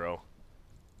unsung hero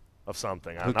of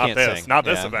something. Who Not can't this. sing? Not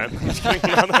this Yeah. event.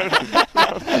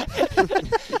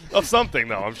 Of something,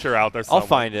 though. I'm sure out there I'll somewhere.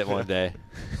 find it one day.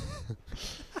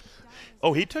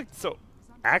 Oh,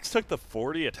 Axe took the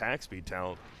 40 attack speed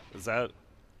talent.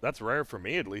 That's rare for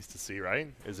me at least to see, right?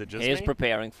 Is it just He is me?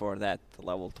 preparing for that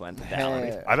level 20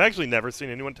 talent. I've actually never seen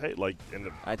anyone take like in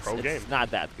the pro game. It's not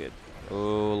that good.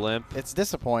 Ooh, limp. It's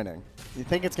disappointing. You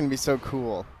think it's going to be so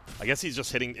cool. I guess he's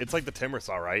just hitting. It's like the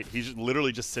Timbersaw, right? He's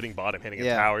literally just sitting bottom, hitting a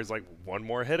Yeah. tower. He's like one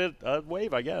more hit at a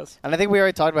wave, I guess. And I think we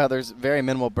already talked about how there's very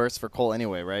minimal bursts for Cole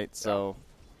anyway, right? So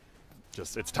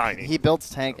Just it's tiny. he builds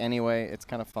tank anyway. It's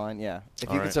kind of fine. Yeah. If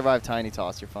All you can right. survive tiny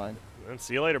toss, you're fine. And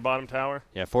see you later, bottom tower.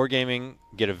 Yeah, 4Gaming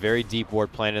get a very deep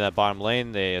ward planted in that bottom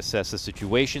lane. They assess the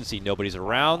situation, see nobody's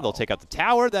around. They'll take out the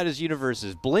tower. That is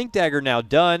Universe's Blink Dagger now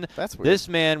done. That's weird. This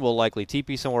man will likely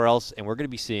TP somewhere else, and we're going to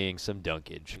be seeing some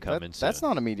dunkage coming soon. That's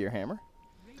not a Meteor Hammer.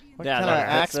 What Yeah, kind no, of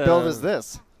that's axe build is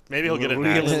this? Maybe he'll get it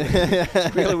Really-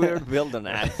 next. Really weird build on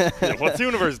that. Yeah, what's the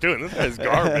universe doing? This guy's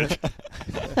garbage.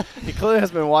 He clearly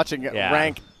has been watching Yeah.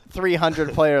 rank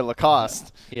 300 player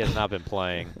Lacoste. He has not been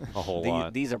playing a whole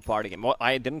lot. These are party games. Well,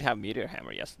 I didn't have Meteor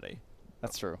Hammer yesterday.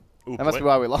 That's true. Ooh, That must be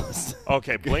why we lost.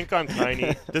 Okay, Blink on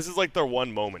Tiny. This is like their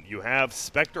one moment. You have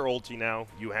Spectre ulti now.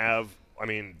 You have,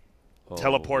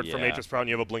 teleport from yeah. Matrix Proud, and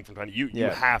you have a Blink from Tiny. You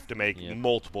Yeah. have to make Yeah.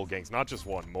 multiple ganks, not just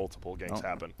one, multiple ganks Oh,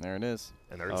 happen. There it is.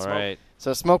 And there's All smoke. right.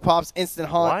 So smoke pops, instant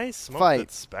haunt, Why smoke fight.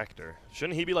 that Spectre?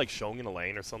 Shouldn't he be like showing in a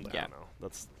lane or something? I Yeah. don't know.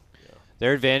 That's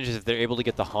Their advantage is if they're able to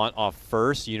get the haunt off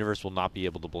first, Universe will not be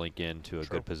able to blink into a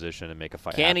True. good position and make a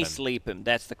fight Can he happen. sleep him?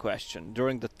 That's the question.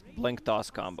 During the Blink Toss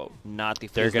combo. Not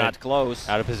if They're he's gonna- not close.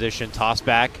 Out of position, toss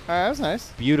back. All right, that was nice.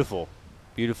 Beautiful.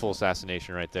 Beautiful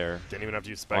assassination right there. didn't even have to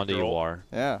use Spectre. Onto ult. UR.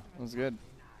 Yeah, that was good.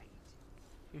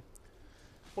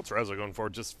 What's Rezo going for?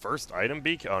 Just first item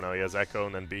BK? Oh no, he has Echo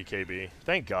and then BKB.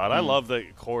 Thank God. I Hmm. love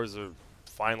that cores are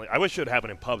finally. I wish it would happen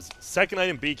in pubs. Second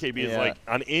item BKB is Yeah. like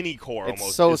on any core It's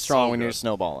almost. so It's strong when good. you're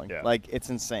snowballing. Yeah. Like, it's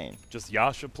insane. Just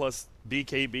Yasha plus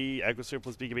BKB, Equisphere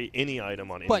plus BKB, any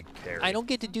item on But any carry. I don't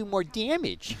get to do more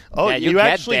damage. Oh, Yeah, you you get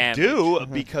actually damage. do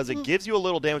because it gives you a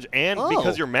little damage, and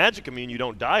because Oh. you're magic immune, you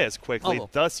don't die as quickly. Oh.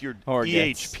 Thus, your Or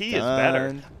EHP gets is better.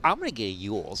 stunned. I'm going to get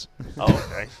Yules. Oh,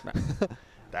 okay.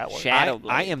 That one. Shadow I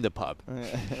Blade. am the pub.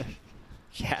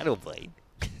 Shadowblade.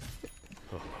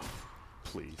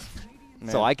 Please.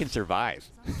 So Man. I can survive.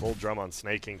 Full drum on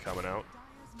Snaking coming out.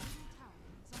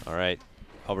 All right.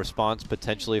 A response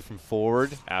potentially from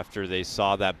forward after they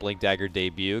saw that Blink Dagger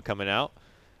debut coming out.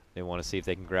 They want to see if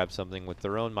they can grab something with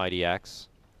their own Mighty Axe.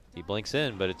 He blinks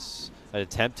in, but it's an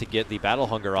attempt to get the Battle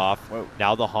Hunger off. Whoa.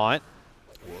 Now the Haunt.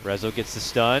 Rezo gets the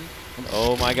stun.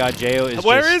 Oh my god, Jo is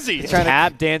Where just is he? He's trying to-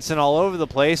 tap dancing all over the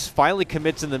place. Finally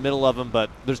commits in the middle of him, but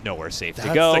there's nowhere safe That's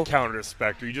to go. the counter to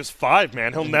Spectre. You just 5,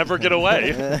 man. He'll never get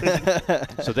away.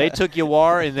 So they took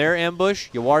Yawar in their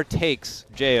ambush. Yawar takes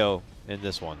Jo in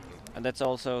this one. And that's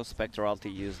also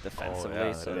Spectrality used defensively,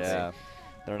 yeah, so it is. Yeah.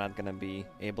 they're not going to be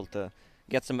able to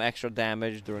get some extra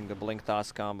damage during the Blink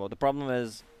Toss combo. The problem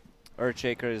is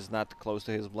Earthshaker is not close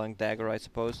to his Blink Dagger, I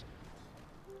suppose.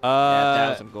 Yeah,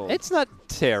 1,000 gold. It's not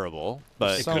terrible,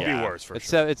 but It could be yeah, worse for it's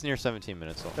sure. It's near 17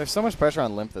 minutes. So. There's so much pressure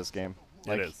on Limp this game.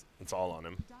 It is. It's all on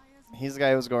him. He's the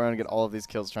guy who's going around and get all of these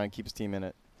kills trying to keep his team in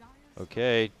it.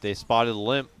 Okay, they spotted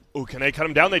Limp. Ooh, can they cut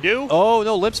him down? They do? Oh,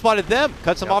 no, Limp spotted them.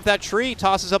 Cuts him Yep. off that tree,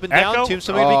 tosses up and Echo. down.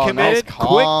 Tombstone to Oh, be committed. nice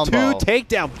Quick combo. 2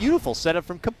 takedown. Beautiful setup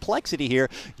from compLexity here.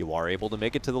 You are able to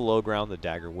make it to the low ground. The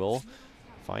dagger will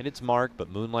find its mark, but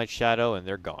Moonlight Shadow, and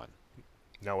they're gone.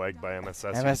 No egg by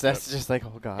MSS. MSS is just like,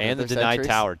 oh god. And the are there denied sentries?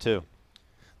 tower, too.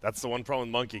 That's the one problem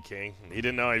with Monkey King. He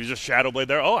didn't know. He was just Shadow Blade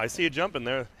there. Oh, I see you jumping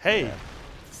there. Hey,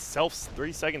 self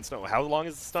 3 seconds. No, how long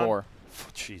is the stun? 4.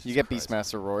 Jesus You get Christ.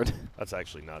 Beastmaster Roared. That's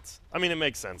actually nuts. I mean, it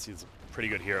makes sense. He's a pretty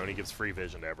good hero, and he gives free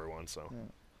vision to everyone. So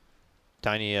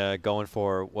Tiny going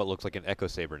for what looks like an Echo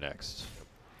Saber next.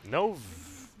 no.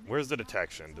 Where's the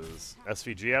detection? Does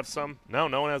SVG have some? No,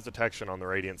 no one has detection on the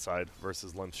Radiant side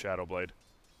versus Limp's Shadow Blade.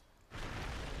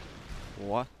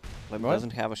 What? Limp What?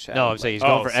 doesn't have a shadow. No, I'm saying he's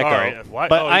going for sorry. Echo. Why?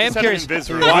 But oh, I he am just had curious.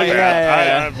 an Invis Yeah, My yeah, bad.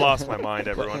 yeah. I've lost my mind,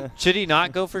 everyone. Should he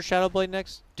not go for Shadowblade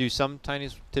next? Do some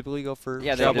Tinies typically go for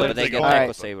Yeah, they Shadowblade? do, but they get Alright.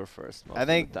 Echo Saber first. Most I of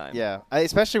think, the time. yeah,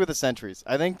 especially with the sentries.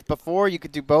 I think before you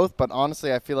could do both, but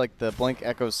honestly, I feel like the Blink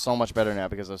Echo is so much better now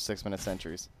because of 6-minute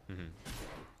sentries.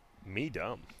 Me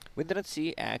dumb. We didn't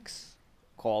see Axe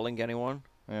calling anyone.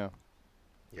 Yeah.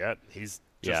 Yeah, he's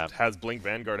just has Blink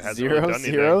Vanguard. Hasn't 0, really done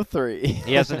anything. 0, 3.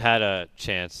 He hasn't had a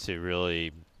chance to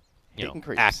really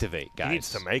activate guys. He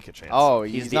needs to make a chance. Oh,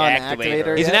 He's he's the not an activator.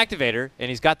 activator He's an yet? activator, and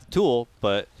he's got the tool,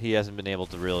 but he hasn't been able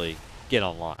to really get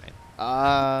online.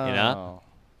 Oh.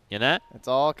 You know? It's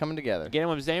all coming together. Getting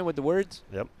what I'm saying with the words?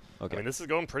 Yep. Okay. I mean, this is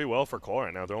going pretty well for Core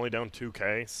right now. They're only down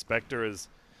 2K. Spectre is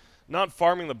not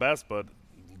farming the best, but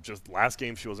just last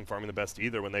game she wasn't farming the best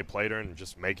either when they played her and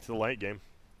just make it to the late game.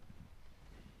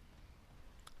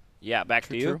 Yeah, back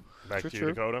to you. Back to you,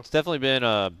 Dakota. It's definitely been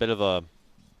a bit of a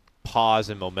pause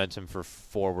in momentum for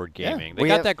forward gaming. They we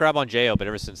got have- that grab on Jo, but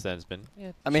ever since then it's been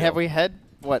I mean, have we had,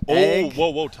 what, Oh, egg?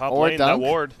 whoa, top or lane, dunk? that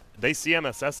ward. They see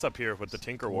MSS up here with the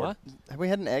Tinker ward. What? Have we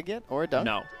had an egg yet? Or a dunk?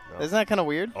 No. No. Isn't that kind of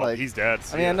weird? Oh, like, he's dead.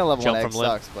 I mean, I know level Jump 1 egg from limb.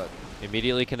 sucks, but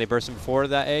immediately. Can they burst him before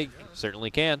that egg?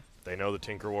 Certainly can. They know the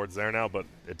Tinker ward's there now, but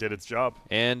it did its job.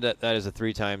 And that is a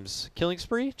 3 times killing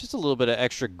spree. Just a little bit of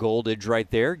extra goldage right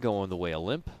there going the way of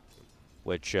Limp,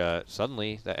 which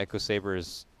suddenly that Echo Saber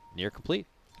is near complete.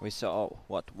 We saw,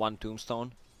 what, 1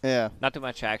 tombstone? yeah, Not too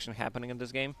much action happening in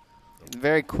this game.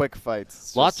 very quick fights.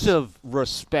 It's Lots just- of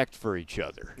respect for each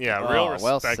other. Yeah, Oh, real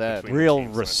well respect said. between the Real teams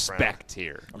in this respect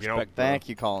here. round. You know, Respect, Thank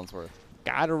you, Collinsworth.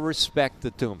 Gotta respect the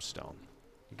tombstone.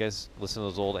 You guys listen to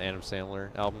those old Adam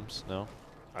Sandler albums? No?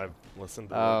 I've listened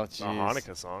to Oh, the jeez.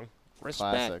 Hanukkah song.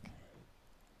 Respect. Classic.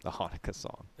 The Hanukkah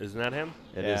song. Isn't that him?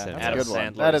 It Yeah, is him. that's a Adam good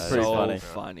one. Sandler That is pretty so funny.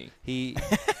 funny. He.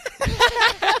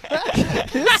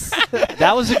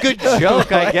 That was a good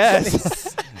joke, I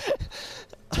guess.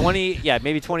 20, yeah,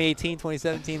 maybe 2018,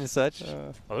 2017 and such.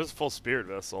 Oh, there's a full Spirit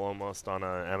Vessel almost on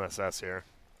MSS here.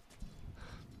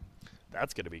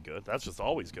 That's going to be good. That's just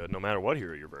always good, no matter what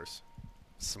hero you verse.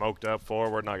 Smoked up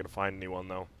forward, not going to find anyone,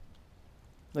 though.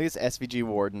 Look at this SVG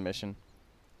Warden mission.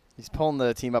 He's pulling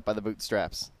the team up by the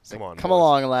bootstraps. He's Come like, on, come boys.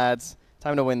 along, lads.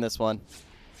 Time to win this one.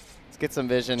 Let's get some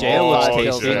vision. Jail looks 5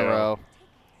 kills in tasty. a row.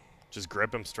 Just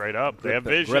grip him straight up. They have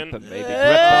Grip vision. him, baby. Oh, Grip him.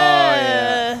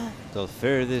 yeah. The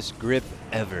furthest grip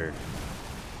ever.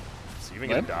 Is he even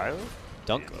going Limp? to die?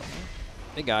 Dunk.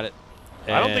 They got it.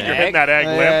 I don't think you're And- hitting that egg,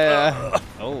 Yeah, Limp.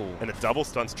 yeah. Oh. And it double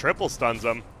stuns, triple stuns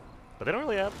them. But they don't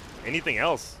really have anything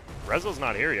else. Rezo's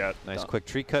not here yet. Nice quick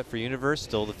tree cut for Universe.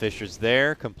 Still the Fishers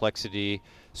there. compLexity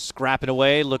scrapping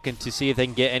away, looking to see if they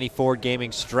can get any forward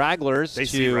gaming stragglers They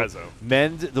see to Rezo.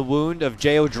 mend the wound of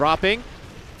Jo dropping.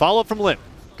 Follow up from Limp.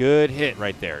 Good hit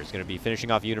right there. He's going to be finishing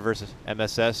off Universe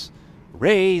MSS.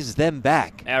 Raise them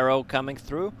back. Arrow coming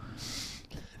through.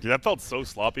 Dude, that felt so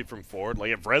sloppy from forward.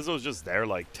 Like, if Rezo's just there,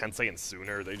 like, 10 seconds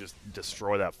sooner, they just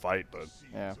destroy that fight. But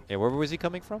Yeah. Yeah, where was he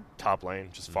coming from? top lane,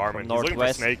 just farming. He's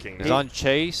Northwest. looking for snaking. He's on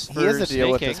chase for He has to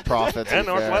deal with snaking. his profits. And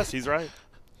Northwest, he's right.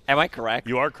 Am I correct?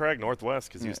 You are correct, Northwest,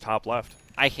 because he was top left.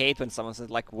 I hate when someone says,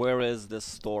 like, where is this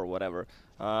store, whatever.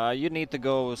 You need to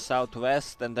go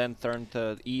southwest and then turn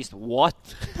to east. What?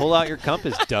 Pull out your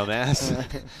compass, dumbass,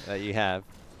 that you have.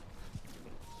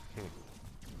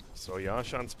 So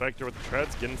Yasha on Spectre with the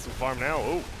treads, getting some farm now.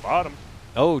 Oh, bottom.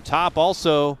 Oh, top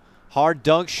also. Hard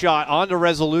dunk shot on the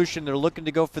resolution. They're looking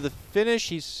to go for the finish.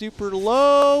 He's super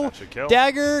low. That should kill.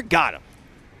 Dagger, got him.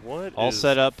 What All is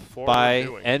set up Forward by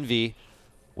doing? Envy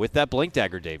with that Blink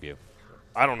Dagger debut.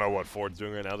 I don't know what Ford's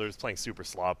doing right now. They're just playing super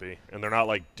sloppy, and they're not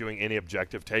like doing any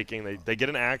objective taking. They get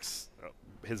an axe,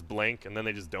 his blink, and then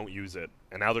they just don't use it.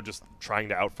 And now they're just trying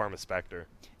to outfarm a Spectre.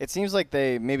 It seems like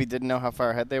they maybe didn't know how far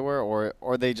ahead they were,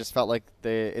 or they just felt like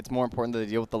it's more important that they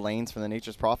deal with the lanes for the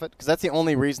Nature's Prophet. Because that's the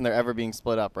only reason they're ever being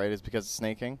split up, right, is because of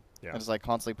snaking. Yeah. And just like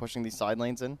constantly pushing these side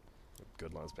lanes in.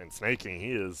 Good last been snaking.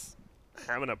 He is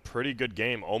having a pretty good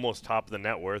game, almost top of the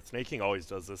net worth. Snaking always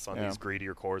does this on Yeah. these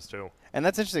greedier cores too. And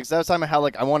that's interesting, because I was talking about how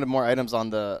like I wanted more items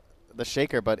on the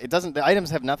shaker, but it doesn't. The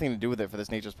items have nothing to do with it for this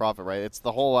Nature's Prophet, right? It's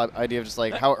the whole idea of just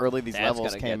like how early these That's levels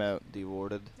gonna came get out.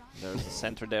 dewarded. There's a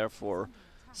center there for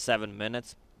 7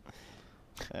 minutes.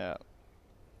 Yeah.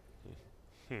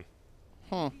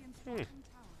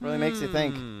 Really makes you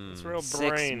think. It's a real 6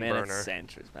 brain minutes burner.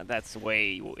 sentries, man. That's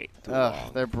way too Ugh,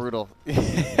 long. they're brutal.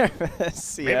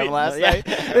 CM Maybe- last yeah. night.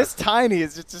 This Tiny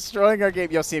is just destroying our game.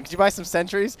 Yo, CM, could you buy some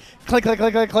sentries? Click, click,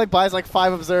 click, click, click. Buys like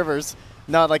 5 observers.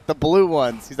 No, like the blue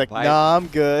ones. He's like, Buy- nah, I'm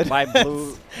good. buy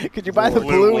blue- Could you buy the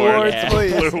Blue blue wards. wards, Yeah.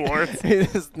 please? Blue wards. He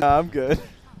just, nah, I'm good.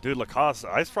 Dude, Lacoste,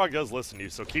 Ice Frog does listen to you,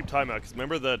 so keep time out. Because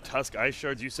remember the Tusk Ice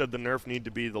Shards? You said the nerf need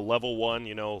to be the level 1,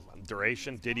 you know,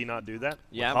 duration. Did he not do that?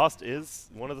 Yeah. Lacoste is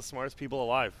one of the smartest people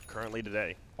alive currently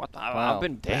today. What? Wow. I've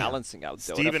been balancing out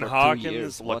Dota Stephen for 2 Hawkins,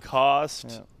 years. What?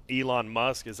 Lacoste, Elon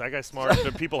Musk. Is that guy smart?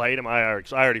 Do people hate him? I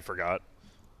already forgot.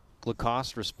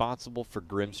 Lacoste responsible for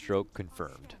Grimstroke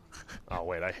confirmed. Oh,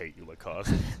 wait, I hate you,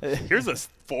 Lacoste. Here's a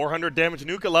 400 damage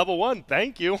nuke at level 1.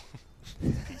 Thank you.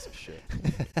 Piece of shit.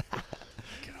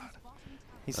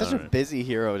 He's such a busy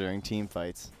hero during team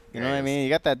fights. You know what I mean? You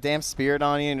got that damn spirit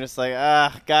on you and just like,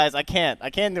 guys, I can't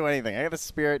do anything. I got the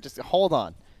spirit. Just hold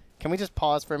on. Can we just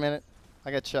pause for a minute?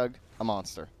 I got chugged. A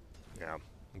monster. Yeah,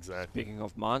 exactly. Speaking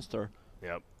of monster.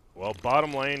 Yep. Well,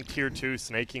 bottom lane, tier 2,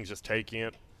 Snake King's just taking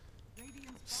it.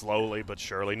 Slowly but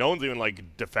surely. No one's even, like,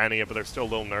 defending it, but they're still a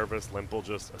little nervous. Limple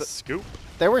just a scoop.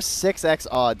 There were 6x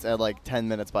odds at, like, 10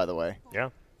 minutes, by the way. Yeah,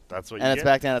 that's what you And get. it's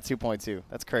back down at 2.2.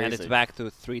 That's crazy. And it's back to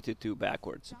 3-2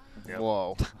 backwards. Yep.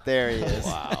 Whoa. There he is.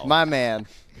 Wow. My man.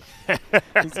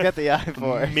 He's got the eye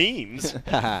for it. Memes.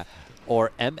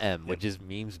 Or MM, which is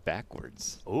memes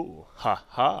backwards. Ooh, ha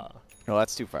ha. No,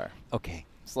 that's too far. Okay.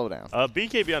 Slow down.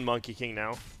 BKB on Monkey King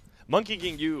now. Monkey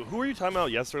King, who were you talking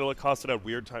about yesterday? Lacoste had a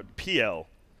weird time. PL.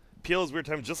 PL is weird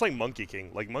time, just like Monkey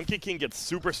King. Like, Monkey King gets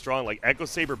super strong, like Echo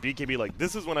Saber, BKB. Like,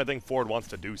 this is when I think Ford wants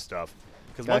to do stuff.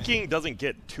 Because Monkey King doesn't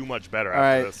get too much better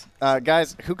after this.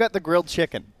 Guys, who got the grilled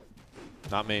chicken?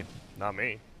 Not me. Not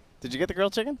me. Did you get the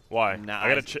grilled chicken? Why? Nah, I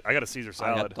got a Caesar I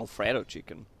salad. got Alfredo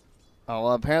chicken. Oh,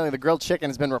 well, apparently the grilled chicken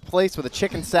has been replaced with a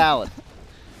chicken salad.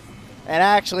 It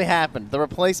actually happened. The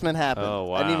replacement happened. Oh,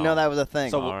 wow. I didn't even know that was a thing.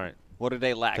 So All right. what do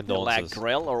they lack? They lack Condolences.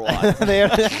 grill or what?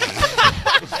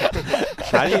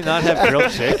 How do you not have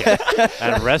grilled chicken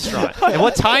at a restaurant? And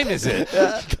what time is it?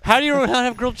 How do you not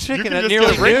have grilled You chicken can at just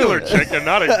nearly get regular noon? chicken,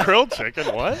 not a grilled chicken.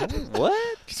 What?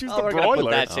 What? Just use Oh, the we're gonna put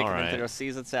broiler. that chicken All right. into your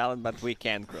Caesar salad, but we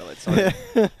can't grill it. Sorry.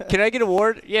 Can I get a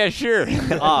award? Yeah, sure.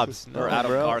 Obs. We're out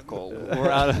of charcoal. We're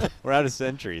out of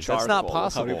centuries. That's not Charcoal, How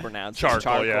do you possible. pronounce it?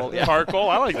 Charcoal, yeah. Charcoal,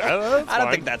 I like that. That's I don't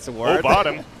fine. think that's a Oh, word.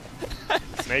 bottom.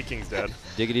 Snake King's dead.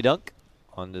 Diggity dunk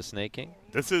on the Snake King.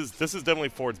 This is definitely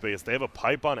Ford's base. They have a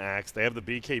pipe on Axe. They have the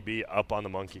BKB up on the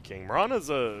Monkey King. Mirana's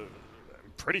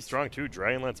pretty strong too.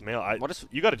 Dragonlance male.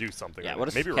 You got to do something. Yeah, with what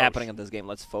it. is Maybe happening Roche. in this game?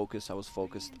 Let's focus. I was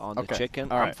focused on the Okay.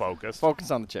 chicken. All I'm right. focused. Focus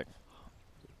on the chicken.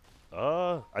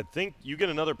 I think you get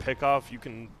another pick off. You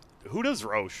can. Who does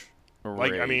Roche?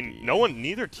 Like, I mean,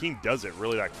 neither team does it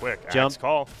really that quick. Jump. Axe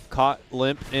call. Caught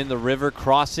limp in the river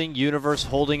crossing. Universe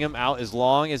holding him out as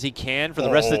long as he can for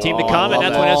the rest of the team to come. And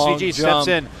that's when long SVG jump. steps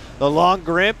in. The long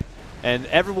grip. And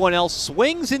everyone else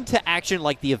swings into action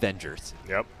like the Avengers.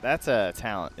 Yep. That's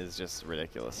talent is just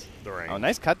ridiculous. The range. Oh,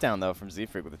 nice cut down, though, from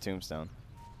Z-Freak with the tombstone.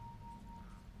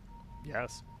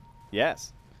 Yes.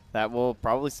 Yes. That will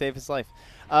probably save his life.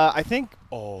 I think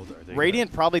Oh,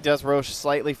 Radiant probably does Roche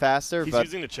slightly faster, He's but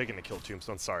using the chicken to kill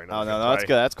Tombstone. Sorry. oh no, that's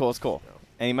good. That's cool. It's cool. No.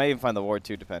 And he might even find the ward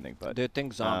too, depending. But Do you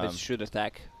think zombies should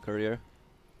attack Courier?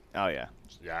 oh yeah,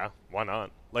 Yeah. Why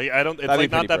not? Like, I don't. It's That'd be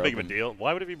like not pretty that big of a broken. deal.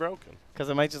 Why would it be broken? because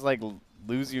it might just like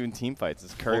lose you in team fights.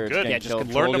 This courier good. getting Yeah, just killed.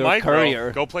 control Learn to your micro.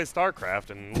 courier. Go play StarCraft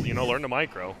and learn to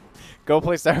micro. Go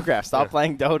play StarCraft. Stop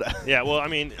playing Dota. Yeah. Well, I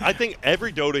mean, I think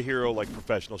every Dota hero, like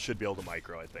professional, should be able to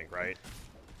micro. I think, right?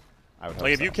 I would hope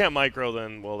Like, if so. you can't micro,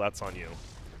 then well, that's on you.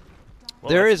 Well,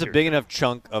 There that's is a tier big 2. enough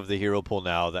chunk of the hero pool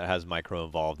now that has micro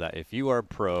involved that if you are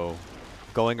pro,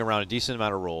 going around a decent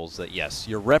amount of roles, that yes,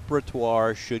 your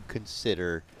repertoire should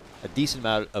consider a decent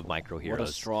amount of micro What heroes.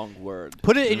 a strong word.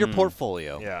 Put it in your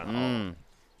portfolio. Yeah. Mm.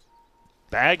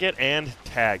 Bag it and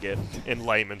tag it in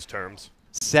layman's terms.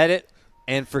 Set it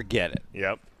and forget it.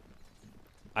 Yep.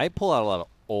 I pull out a lot of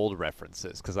old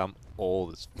references because I'm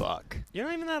old as fuck. You're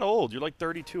not even that old. You're like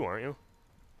 32, aren't you?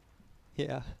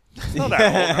 Yeah. It's not that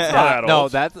old. It's not that No,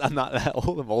 old. I'm not that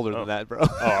old. I'm older than that, bro.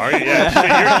 Oh, are you? Yeah.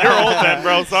 Shit, you're old then,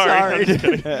 bro. Sorry. I'm just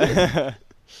kidding.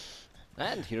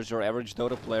 And here's your average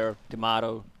Dota player,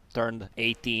 D'Amato, turned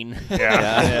 18.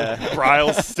 Yeah.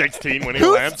 Bryle's 16 when he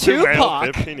Who's lands. Male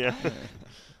Tupac? 15, yeah.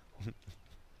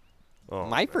 Oh,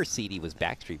 My first CD was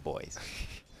Backstreet Boys.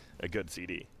 a good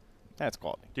CD. That's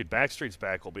quality. Dude, Backstreet's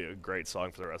Back will be a great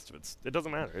song for the rest of it. It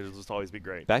doesn't matter. It'll just always be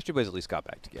great. Backstreet Boys at least got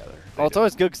back together. Well, it's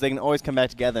always good because they can always come back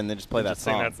together and then just play that Just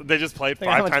saying song. they just play it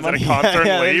Think how 5 much times at a money- concert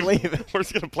Yeah, they and leave. leave. We're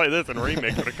just going to play this and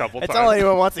remix it a couple It's times. all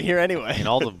anyone wants to hear anyway. And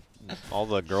all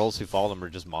the girls who follow them are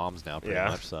just moms now, pretty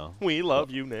much. So We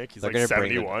love you, Nick. He's They're like gonna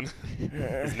bring it. 71.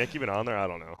 Is Nick even on there? I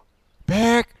don't know.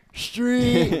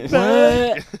 Backstreet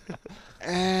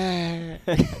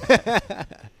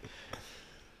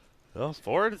Well,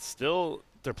 Ford is still...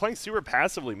 They're playing super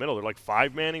passively middle. They're like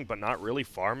 5-manning, but not really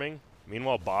farming.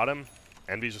 Meanwhile, bottom,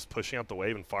 Envy's just pushing out the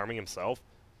wave and farming himself.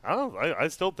 I don't know. I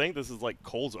still think this is like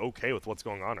Cole's okay with what's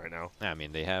going on right now. I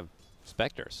mean, they have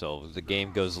Spectre, so the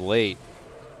game goes late.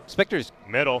 Spectre's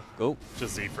Middle. go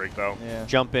Just Z-Freak, though. Yeah.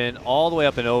 jump in all the way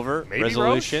up and over. Maybe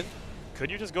Resolution.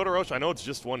 Could you just go to Roche? I know it's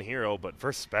just one hero, but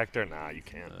for Spectre, nah, you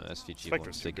can't. SVG Spectre's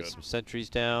wants too to get good. some sentries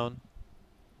down.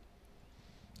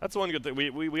 That's one good thing.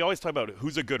 We always talk about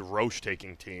who's a good Roche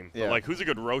taking team. Yeah. But like, who's a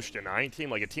good Roche denying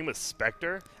team? Like a team with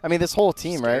Spectre. I mean, this whole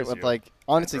team, right? Scares With you. like,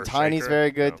 honestly, Earthshaker, Tiny's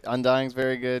very good, no. Undying's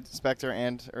very good, Spectre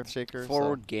and Earthshaker.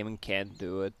 Forward gaming can't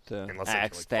do it. Unless they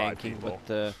Axe kill, like, 5 tanking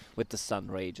people. with the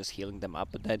Sunray, just healing them up,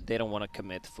 but they don't want to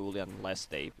commit fully unless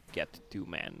they get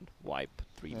 2-man wipe,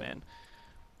 3-man.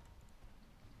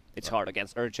 It's hard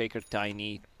against Earthshaker,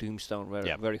 Tiny, Tombstone.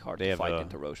 Very hard They to have fight a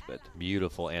into Roche pit.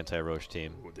 Beautiful anti-Roche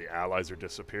team. Ooh, the allies are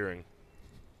disappearing.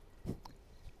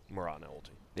 Morana ulti.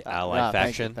 The ally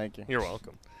faction. Thank you. You're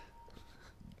welcome.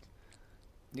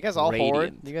 You guys all Horde?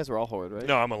 Radiant. You guys were all Horde, right?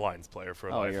 No, I'm a Lions player for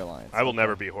life. you're Lions. I will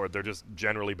never be Horde. They're just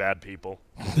generally bad people.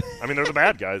 I mean, they're the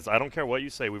bad guys. I don't care what you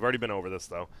say. We've already been over this,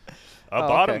 though.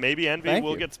 Bottom, okay. maybe Envy Thank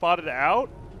will you. get spotted out.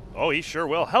 Oh, he sure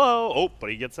will. Hello. Oh, but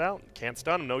he gets out. Can't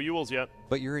stun him. No Ewells yet.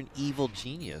 But you're an evil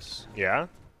genius. Yeah,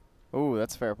 Ooh,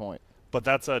 that's a fair point. but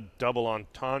that's a double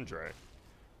entendre.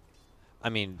 I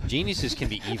mean, geniuses can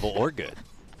be evil or good.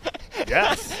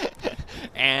 Yes.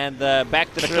 And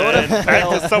back to Dakota. And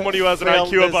back to someone who has an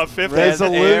IQ above 50.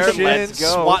 Resolution. Let's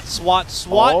go. Swat, swat,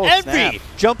 swat. Oh, Envy snap.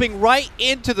 jumping right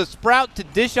into the Sprout to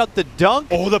dish out the dunk.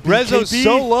 Oh, the Rezo's BKB.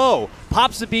 so low.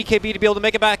 Pops the BKB to be able to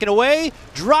make it back and away.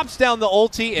 Drops down the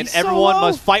ulti, and He's so everyone low.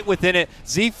 must fight within it.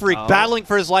 Z-Freak battling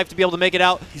for his life to be able to make it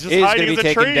out. He's just is hiding going to in be the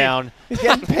taken tree. down. He's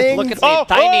getting pinged. Look at Oh, me,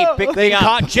 Tiny, oh. pick They me up.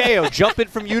 caught Jayo jumping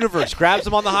from Universe. Grabs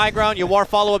him on the high ground. Yawar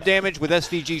follow-up damage with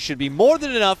SVG should be more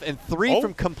than enough, and 3 Oh.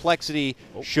 from compLexity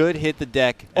should hit the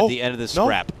deck at the end of this no.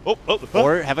 scrap. Oh.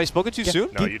 Or have I spoken too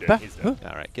soon? No, you did. He's dead.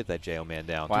 All right, get that Jayo man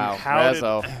down. Wow, How did-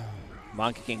 Rezo.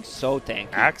 Monkey King so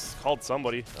tanky. Axe called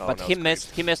somebody. Oh, But no, he it's missed.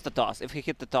 Creeps. He missed the toss. If he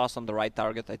hit the toss on the right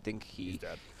target, I think He's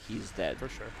dead. He's dead. For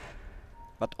sure.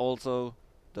 But also,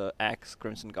 the Axe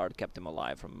Crimson Guard kept him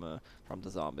alive from the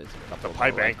zombies. The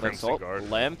pipe and Crimson Oh, Guard.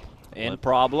 Limp in Limp.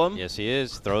 problem. Yes, he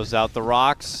is. Throws out the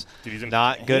rocks. Dude, he's in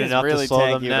Not good He is enough really to slow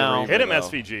tanky them with down. the Hit him, though.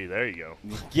 SVG. There you go.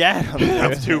 Yeah.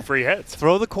 That's 2 free hits.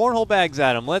 Throw the cornhole bags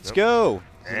at him. Let's Yep. go.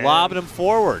 And Lobbing him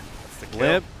forward. That's the kill.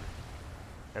 Limp.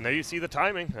 And there you see the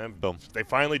timing. And Boom. They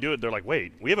finally do it. They're like,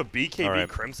 wait, we have a BKB All right.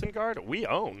 Crimson Guard? We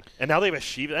own. And now they have a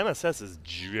Shiva. MSS is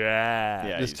jacked.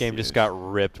 Yeah, This he's game just huge.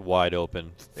 got ripped wide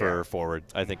open for Yeah. forward.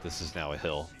 I think this is now a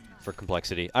hill for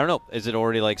compLexity. I don't know. Is it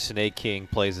already like Snake King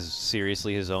plays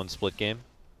seriously his own split game?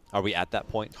 Are we at that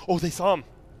point? Oh, they saw him.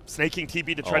 Snake King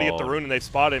TP to try to get the Oh. rune, and they've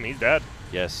spotted him. He's dead.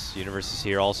 Yes, Universe is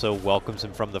here also, welcomes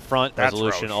him from the front. That's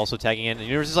Resolution Roche. also tagging in. And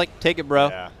Universe is like, take it, bro.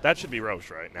 Yeah. That should be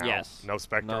Roche right now. Yes. No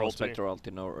Spectre No ulti. Spectre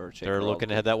ulti, no Earthshaker They're looking ulti.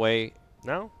 to head that way.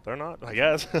 No, they're not. I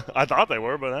guess. I thought they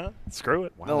were, but screw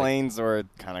it. The lanes were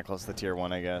kind of close to tier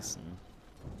 1, I guess. And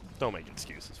Don't make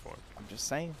excuses for him. I'm just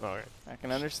saying. All right. I can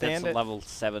That's understand a it. level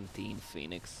 17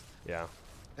 Phoenix. Yeah.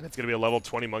 And it's going to be a level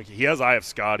 20 monkey. He has Eye of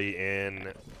Scotty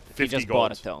in 50 He just gold.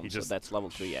 bought a tome, He so just, that's level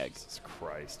 3 egg. Jesus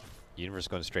Christ. Universe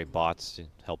going straight bots to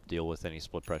help deal with any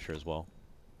split pressure as well.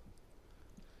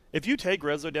 If you take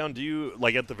Rezo down, do you,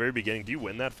 like at the very beginning, do you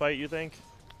win that fight, you think?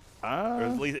 Or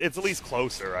at least, it's at least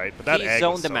closer, right? But that He egg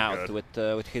zoned was them so out good.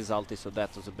 with his ulti, so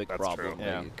that was a big That's problem. true.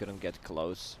 Yeah. He couldn't get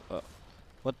close.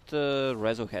 What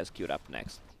Rezo has queued up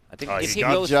next? I think Oh, if he he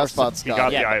got goes just for bought He got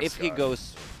Scott. the yeah, Eye but of if he Scotty.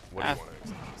 goes What do you want?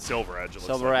 Silver Edge. it looks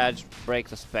Silver like. Edge, break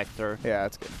the Spectre. Yeah,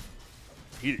 that's good.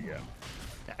 Yeah.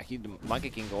 Yeah, the Monkey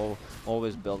King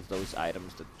always builds those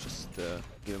items that just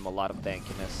give him a lot of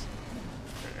tankiness.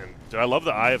 And dude, I love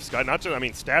the Eye of Sky. Not just, I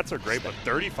mean, stats are great, but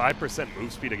 35%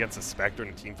 move speed against a Spectre in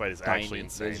a team fight is Tiny. actually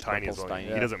insane. There's Tiny is purple's only,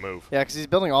 tiny. he doesn't move. Yeah, because he's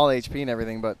building all HP and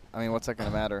everything, but, I mean, what's that going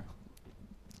to matter?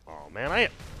 Oh man,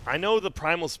 I know the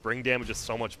Primal Spring damage is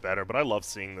so much better, but I love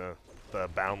seeing the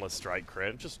Boundless Strike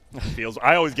crit. It just feels.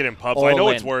 I always get in pubs. I All know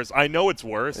it's in. worse. I know it's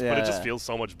worse, but it just Yeah. feels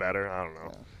so much better. I don't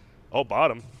know. Oh,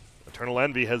 bottom. Eternal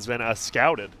Envy has been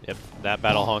scouted. Yep, that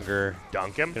Battle Hunger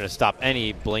Dunk him. going to stop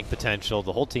any blink potential.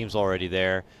 The whole team's already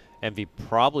there. Envy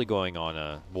probably going on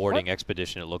a warding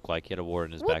expedition, it looked like. He had a ward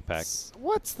in his backpack.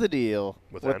 What's the deal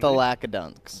With with the Envy? lack of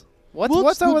dunks? What's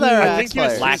What's over the there, deal? I think he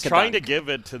was, players? trying to give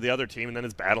it to the other team, and then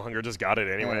his Battle Hunger just got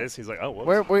it anyways. He's like, oh,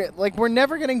 whoops. We're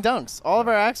never getting dunks. All of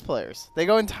our Axe players, they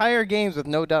go entire games with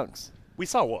no dunks. We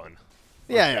saw one.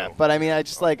 Yeah, but I mean, I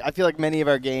feel like many of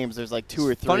our games, there's like 2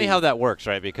 or 3. Funny how that works,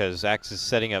 right? Because Axe is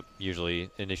setting up, usually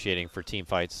initiating for team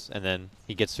fights, and then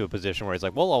he gets to a position where he's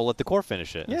like, well, I'll let the core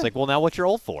finish it. Yeah. It's like, well, now what's your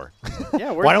ult for?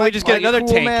 Yeah, we're Why don't we like- just get like another cool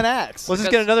tank? man Axe. Let's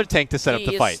just Because get another tank to set up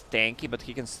the He fight. is tanky, but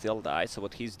he can still die. So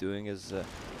what he's doing is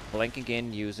blinking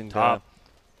in, using Top.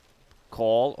 the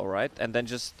call, all right, and then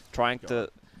just trying to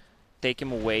take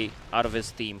him away out of his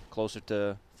team, closer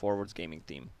to forwards gaming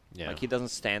team. Yeah. Like he doesn't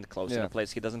stand close in Yeah. a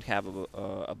place. He doesn't have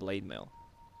a blade mail.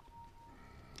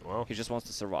 Well, He just wants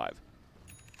to survive.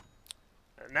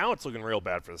 Now it's looking real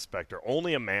bad for the Spectre.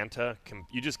 Only a Manta.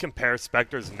 You just compare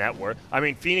Spectre's net worth. I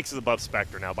mean, Phoenix is above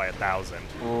Spectre now by 1,000.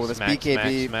 Oh, this Smack,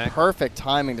 BKB, smack. perfect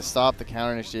timing to stop the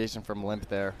counter initiation from Limp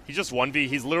there. He's just 1v.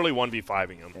 He's literally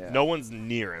 1v5ing him. Yeah. No one's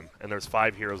near him, and there's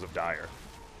 5 heroes of Dire.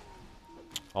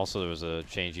 Also, there was a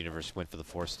change. Universe went for the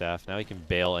 4 staff. Now he can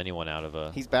bail anyone out of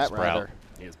a He's Bat sprout. Rider.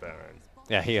 He is Bat Rider.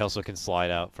 Yeah, he also can slide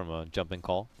out from a jumping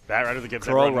call. Bat Rider that gives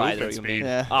Crow everyone Rider, movement you speed. mean?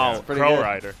 Yeah. Oh, It's pretty Crow good.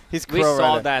 Rider. He's We Crow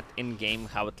saw Rider. that in game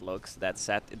how it looks. That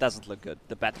set, it doesn't look good.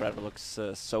 The Bat Rider looks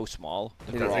so small.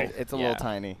 The Does crow. he? It's a Yeah. little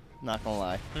tiny. Not gonna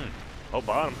lie. Oh,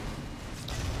 bottom.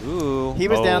 Ooh. He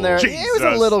was down there. He was a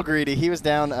Jesus. little greedy. He was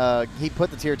down. He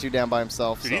put the tier 2 down by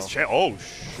himself. Dude, So. he's oh,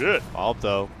 shit. Follow-up,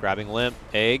 though. Grabbing Limp.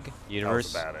 Egg. That was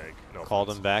Universe a bad egg. No called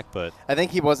offense. him back, but I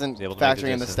think he wasn't Was able to make the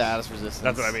factoring in the distance. status resistance.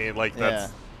 That's what I mean. Like, Yeah.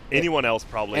 that's anyone else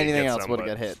probably Anything gets else them, would have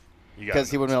but got hit you because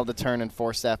he gotta would have been able to turn and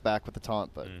 4 staff back with the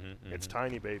taunt. But It's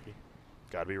tiny, baby.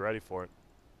 Got to be ready for it.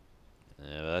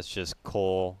 Yeah, that's just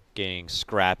Cole getting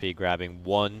scrappy, grabbing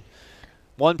one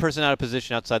person out of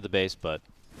position outside the base, but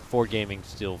Ford Gaming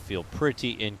still feel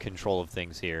pretty in control of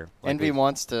things here. Like Envy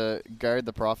wants to guard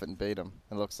the Prophet and bait him,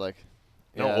 it looks like.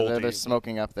 No Yeah, ulti. they're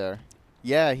smoking up there.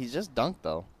 Yeah, he's just dunked,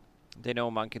 though. They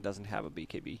know Monkey doesn't have a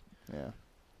BKB. Yeah.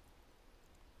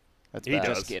 That's He bad.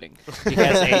 does. Just kidding. He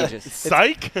has ages.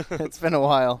 Psych! It's been a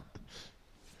while.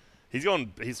 He's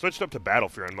going. He switched up to Battle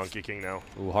Fury on Monkey King now.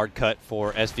 Ooh, hard cut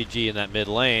for SVG in that mid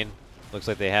lane. Looks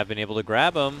like they have been able to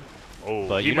grab him, Oh,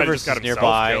 but he might have Universe just got is himself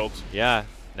nearby. killed. Yeah,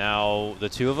 now the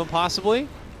 2 of them possibly.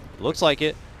 Looks like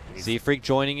it. Z-Freak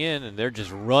joining in, and they're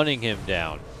just running him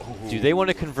down. Do they want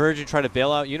to converge and try to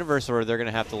bail out Universe, or they're going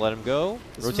to have to let him go?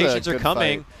 This was a Rotations are good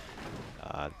coming.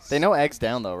 They know Egg's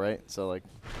down, though, right? So, like,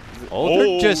 Oh, they're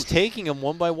Oh. just taking him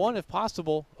one by one if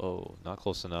possible. Oh, not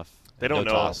close enough. They don't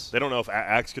No know. toss. They don't know if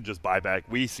Axe could just buy back.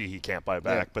 We see he can't buy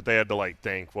back, but they had to like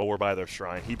think. Well, we're by their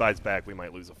shrine. He buys back, we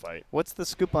might lose a fight. what's the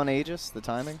scoop on Aegis, the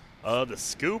timing? The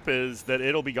scoop is that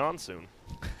it'll be gone soon.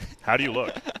 How do you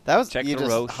look? That was, Check you the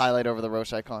just Roche. highlight over the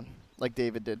Roche icon, like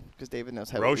David did, because David knows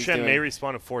how what he's Roshan doing. may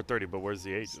respawn at 4:30, but where's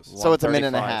the Aegis? So it's a minute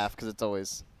and a 1:35. half, because it's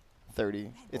always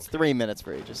 30. It's 3 minutes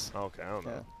for Aegis. Okay, I don't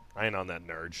know. Yeah. I ain't on that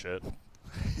nerd shit.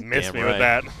 Miss Damn me right. with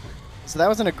that. So that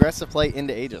was an aggressive play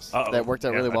into Aegis. Uh-oh. That worked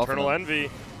out Yeah, really well for Eternal them. Envy.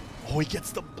 Oh, he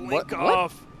gets the blink What?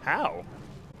 off. How?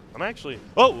 I'm actually.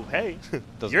 Oh, hey.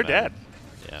 Doesn't You're matter. dead.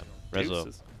 Yeah, Rezo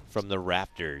Deuces. from the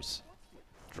Raptors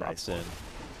drops Nice in.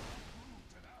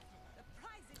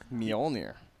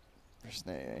 Mjolnir. There's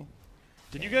no-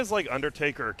 Did you guys like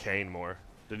Undertaker or Kane more?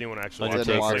 Did anyone actually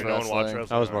Undertaker. watch Didn't wrestling? watch No one watched wrestling.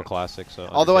 wrestling? That was more Alright. classic. So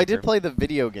Although I did Undertaker. play the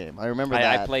video game. I remember I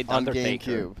that played on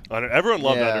Undertaker. GameCube. Everyone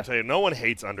loved Yeah. Undertaker. No one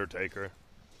hates Undertaker.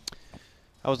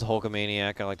 I was the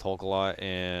Hulkamaniac. I liked Hulk a lot,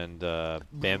 and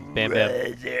Bam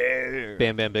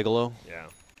Bam Bigelow. Yeah.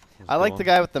 I like the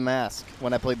guy with the mask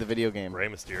when I played the video game. Rey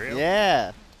Mysterio.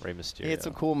 Yeah. Rey Mysterio. He had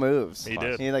some cool moves. He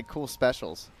did. He had like cool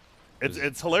specials.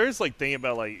 It's hilarious, like thinking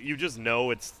about like you just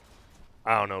know it's.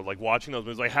 I don't know, like watching those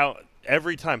moves, like how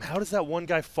every time, how does that one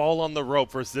guy fall on the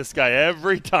rope versus this guy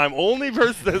every time? Only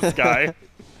versus this guy.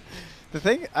 The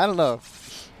thing, I don't know.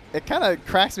 It kind of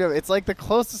cracks me up. It's like the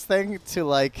closest thing to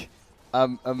like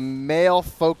a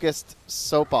male-focused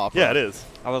soap opera. Yeah, it is.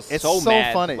 I was It's so so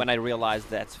mad funny. when I realized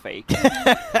that's fake.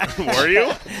 Were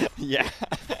you? yeah.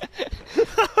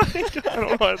 I don't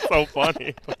know why it's so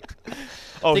funny.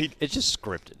 Oh, It's just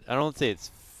scripted. I don't say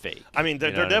it's fake. I mean, they're,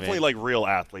 You know they're what I definitely mean? like real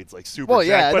athletes, like super. Well,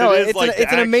 yeah, jacked, but no, it is it's like an, the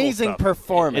it's an actual amazing stuff.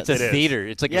 performance. It's a It is. theater.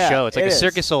 It's like Yeah, a show. It's like it a is.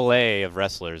 Circus Soleil of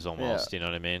wrestlers almost. Yeah. You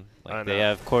know what I mean? I Like know. they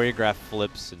have choreographed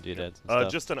flips and doodads and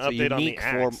stuff. Just an It's a update on the unique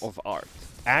form Axe. of art.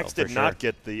 Axe Oh, did for not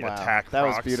sure. get the Wow, attack. that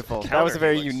was procs beautiful. That counter was a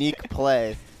very hits. unique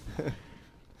play.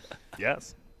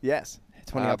 Yes. Yes.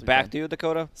 20 out of Back 10. to you,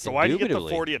 Dakota. So why do you get the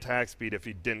Indubitably. 40 attack speed if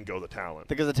you didn't go the talent?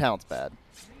 Because the talent's bad.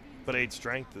 But 8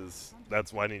 strength is.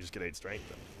 That's why didn't you just get 8 strength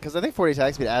then? Because I think 40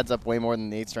 attack speed adds up way more than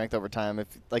the 8 strength over time. If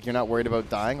like you're not worried about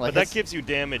dying, like But that it's- gives you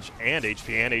damage and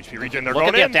HP regen. They're Look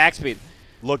at going the in. attack speed.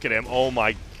 Look at him. Oh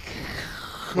my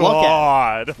Look at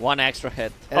god. One extra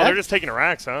hit. Oh, they're just taking a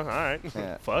racks, huh? All right.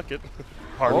 Yeah. Fuck it.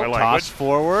 Pardon my Toss language.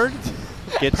 forward.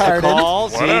 Gets the Pardon? call.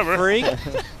 Whatever. Z-Freak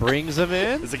brings him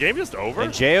in. Is the game just over?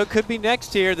 And Jo could be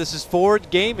next here. This is Ford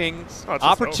Gaming's Oh, it's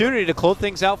just opportunity to close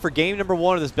things out for game number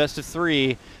 1 of this best of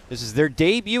 3. This is their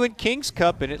debut in King's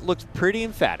Cup, and it looks pretty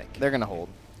emphatic. they're gonna hold.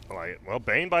 I like it. Well,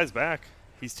 Bane buys back.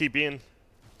 He's TPing.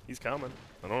 He's coming.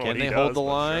 I don't know Can what they he hold does, the but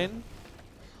sure. line?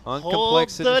 On Hold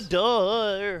complexity. the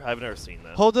door. I've never seen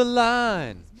that. Hold the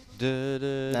line. Duh, duh.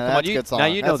 Come that's on, a good song. now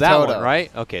you know That's that Toto. one,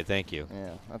 right? Okay, thank you. Yeah,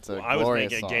 that's a Well, I was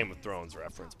glorious making a song. Game of Thrones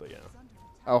reference, but yeah.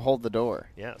 Oh, hold the door.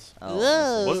 Yes.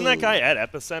 Oh. Wasn't that guy at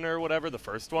Epicenter or whatever, the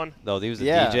first one? No, he was a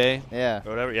Yeah. DJ. Yeah. Or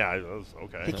whatever. Yeah, it was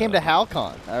okay. He came to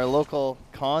HalCon, our local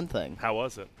con thing. How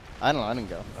was it? I don't know. I didn't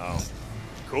go. Oh,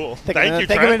 cool. Take Thank you,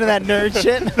 him Trent. into that nerd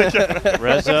shit.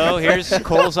 Rezo, here's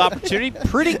Cole's opportunity.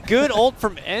 Pretty good ult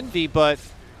from Envy, but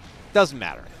doesn't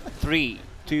matter. 3,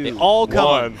 2, They all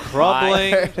come 1.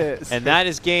 crumbling, There it is. and that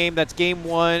is game. That's game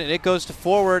 1, and it goes to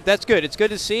forward. That's good. It's good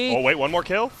to see. Oh, wait, one more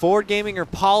kill? Forward Gaming are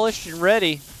polished and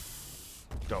ready.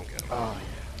 Don't get him.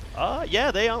 Oh,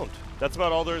 Yeah, they owned. That's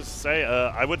about all there's to say.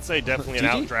 I would say definitely an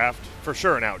GG? outdraft. For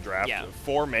sure an outdraft. Yeah.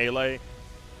 4 melee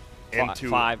into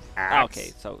 5. axe.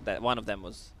 Okay, so that one of them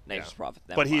was Nature's Prophet.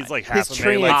 But he's like His half a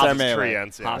tree melee. ends half are his melee. tree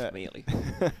ends, yeah. half melee.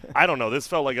 I don't know. This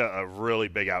felt like a really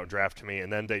big outdraft to me.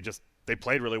 And then they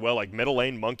played really well. Like middle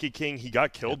lane, Monkey King, he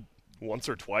got killed once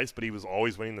or twice, but he was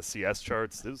always winning the CS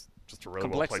charts. It was just a really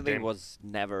well played Complexity game. was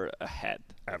never ahead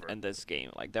Ever. in this game.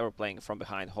 Like they were playing from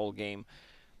behind whole game.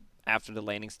 After the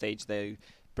laning stage, they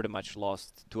pretty much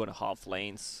lost 2.5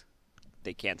 lanes.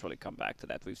 They can't really come back to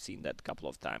that. We've seen that a couple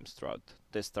of times throughout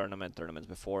this tournaments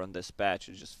before. On this patch,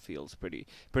 it just feels pretty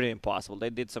impossible.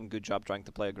 They did some good job trying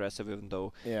to play aggressive, even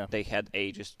though Yeah. they had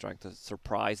Aegis trying to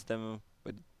surprise them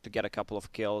to get a couple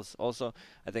of kills. Also,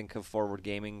 I think Forward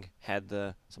Gaming had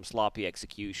some sloppy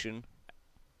execution.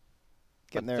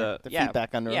 Getting But, their yeah, feet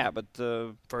back under Yeah, them.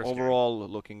 but First game. overall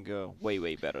looking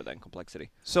way better than Complexity.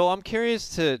 So I'm curious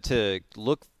to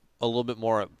look a little bit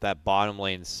more at that bottom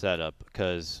lane setup,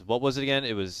 because what was it again?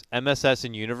 It was MSS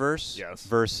and Universe Yes.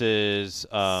 versus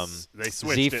They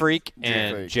switched Z-Freak it.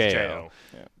 and Z-Freak. Jo.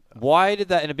 Yeah. Why did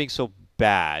that end up being so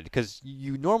bad? Because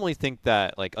you normally think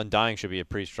that like Undying should be a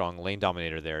pretty strong lane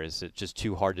dominator there. Is it just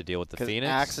too hard to deal with the Because Phoenix?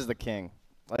 Axe is the king.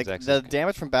 Like Axe is the king.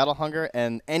 damage from Battle Hunger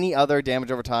and any other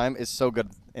damage over time is so good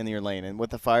in your lane. And with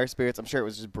the Fire Spirits, I'm sure it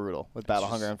was just brutal with Battle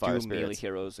Hunger and Fire Two melee Spirits.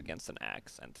 heroes against an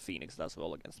axe, and Phoenix does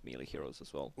well against melee heroes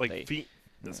as well. Like, They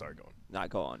sorry, go on. not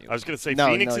go on you. I was going to say, No,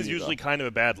 Phoenix no, is you usually go. kind of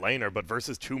a bad laner, but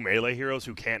versus 2 melee heroes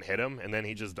who can't hit him, and then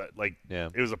he just, Yeah.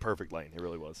 it was a perfect lane. It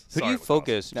really was. Who do Sorry, you Lacoste.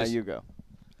 focus? Now Just, you go.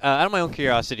 out of my own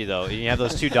curiosity, though, you have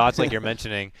those 2 dots like you're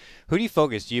mentioning. Who do you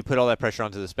focus? Do you put all that pressure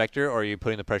onto the Spectre, or are you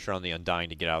putting the pressure on the Undying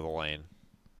to get out of the lane?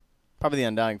 Probably the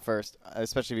Undying first,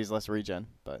 especially if he's less regen.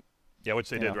 But Yeah, which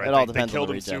they You did, know, right? it all They depends on killed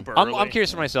the him regen. super I'm early.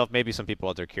 curious for myself. Maybe some people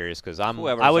out there are curious, because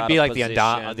Whoever's I would out be of like the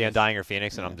position. Undying or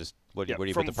Phoenix, and I'm just what do Yeah,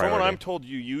 you from, put the from priority? what I'm told,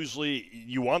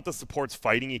 you want the supports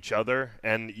fighting each other,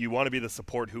 and you want to be the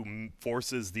support who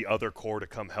forces the other core to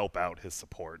come help out his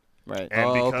support. right. And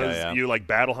Oh, okay, because yeah. you like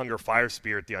Battle Hunger, Fire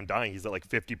Spirit, the Undying, he's at like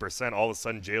 50%. All of a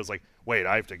sudden, Jail's like, wait,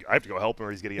 I have to go help him,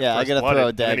 or he's gonna get Yeah, I first gotta blooded, throw a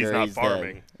and then dagger. he's not He's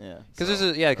farming. dead. Because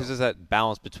So, there's that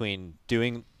balance between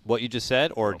doing what you just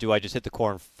said, or do I just hit the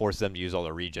core and force them to use all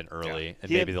the regen early, and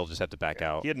He maybe had- they'll just have to back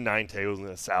out? He had 9 tails in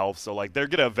a salve, so like they're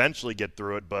gonna eventually get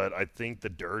through it. But I think the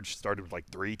Dirge started with like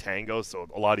 3 tangos, so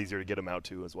a lot easier to get him out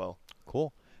too as well.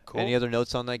 Cool. Cool. Any other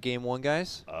notes on that game 1,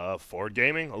 guys? Forward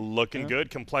Gaming looking good.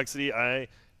 Complexity, I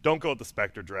don't go with the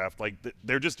Spectre draft. Like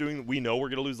they're just doing. We know we're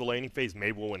gonna lose the laning phase.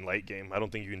 Maybe we'll win late game. I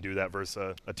don't think you can do that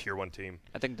versus a tier 1 team.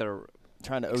 I think they're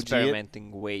Trying to OG it.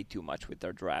 experimenting way too much with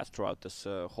their draft throughout this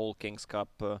whole Kings Cup.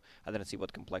 I didn't see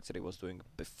what Complexity was doing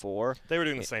before. They were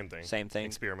doing the same thing. Same thing.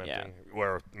 Experimenting.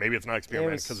 Where maybe it's not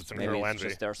experimenting was- because it's an Maybe internal it's envy.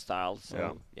 just their style. So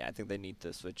Yeah. yeah, I think they need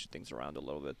to switch things around a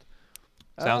little bit.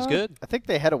 Sounds good. I think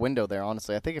they had a window there,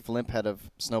 honestly. I think if Limp had have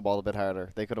snowballed a bit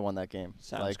harder, they could have won that game.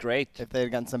 Sounds Like, great. if they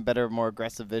had gotten some better, more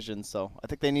aggressive vision. So I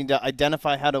think they need to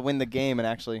identify how to win the game and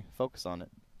actually focus on it.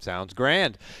 Sounds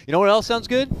grand. You know what else sounds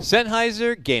good?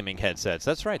 Sennheiser gaming headsets.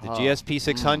 That's right. The GSP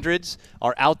 600s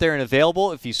are out there and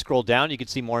available. If you scroll down, you can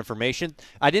see more information.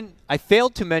 We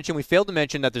failed to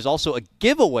mention that there's also a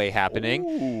giveaway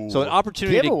happening. So an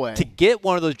opportunity Giveaway. to get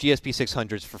one of those GSP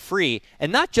 600s for free,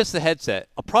 and not just the headset.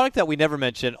 A product that we never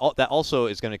mentioned that also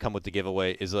is going to come with the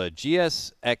giveaway is a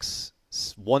GSX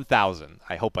 1000.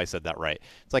 I hope I said that right.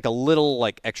 It's like a little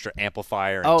extra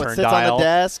amplifier and Oh, turn it sits dial. on the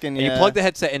desk and, And you plug the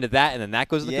headset into that, and then that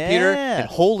goes to the computer. Yeah. And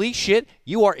holy shit,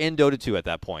 you are in Dota 2 at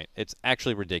that point. It's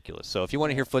actually ridiculous. So if you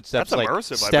want to hear footsteps That's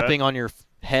immersive, I stepping on your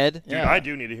head, Dude, Yeah. I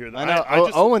do need to hear that. I know. I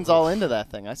just, Owen's all into that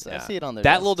thing. I yeah. see it on there.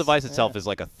 that little device itself is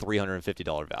like a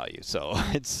 $350 value. So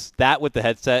it's that with the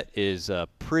headset is a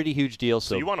pretty huge deal.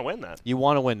 So you want to win that. You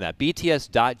want to win that.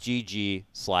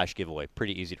 BTS.GG/giveaway.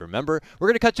 Pretty easy to remember. We're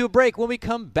going to cut to a break. When we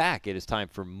come back, it is time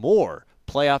for more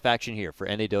playoff action here for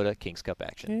NA Dota Kings Cup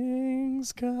action.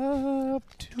 Kings Cup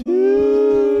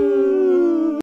 2.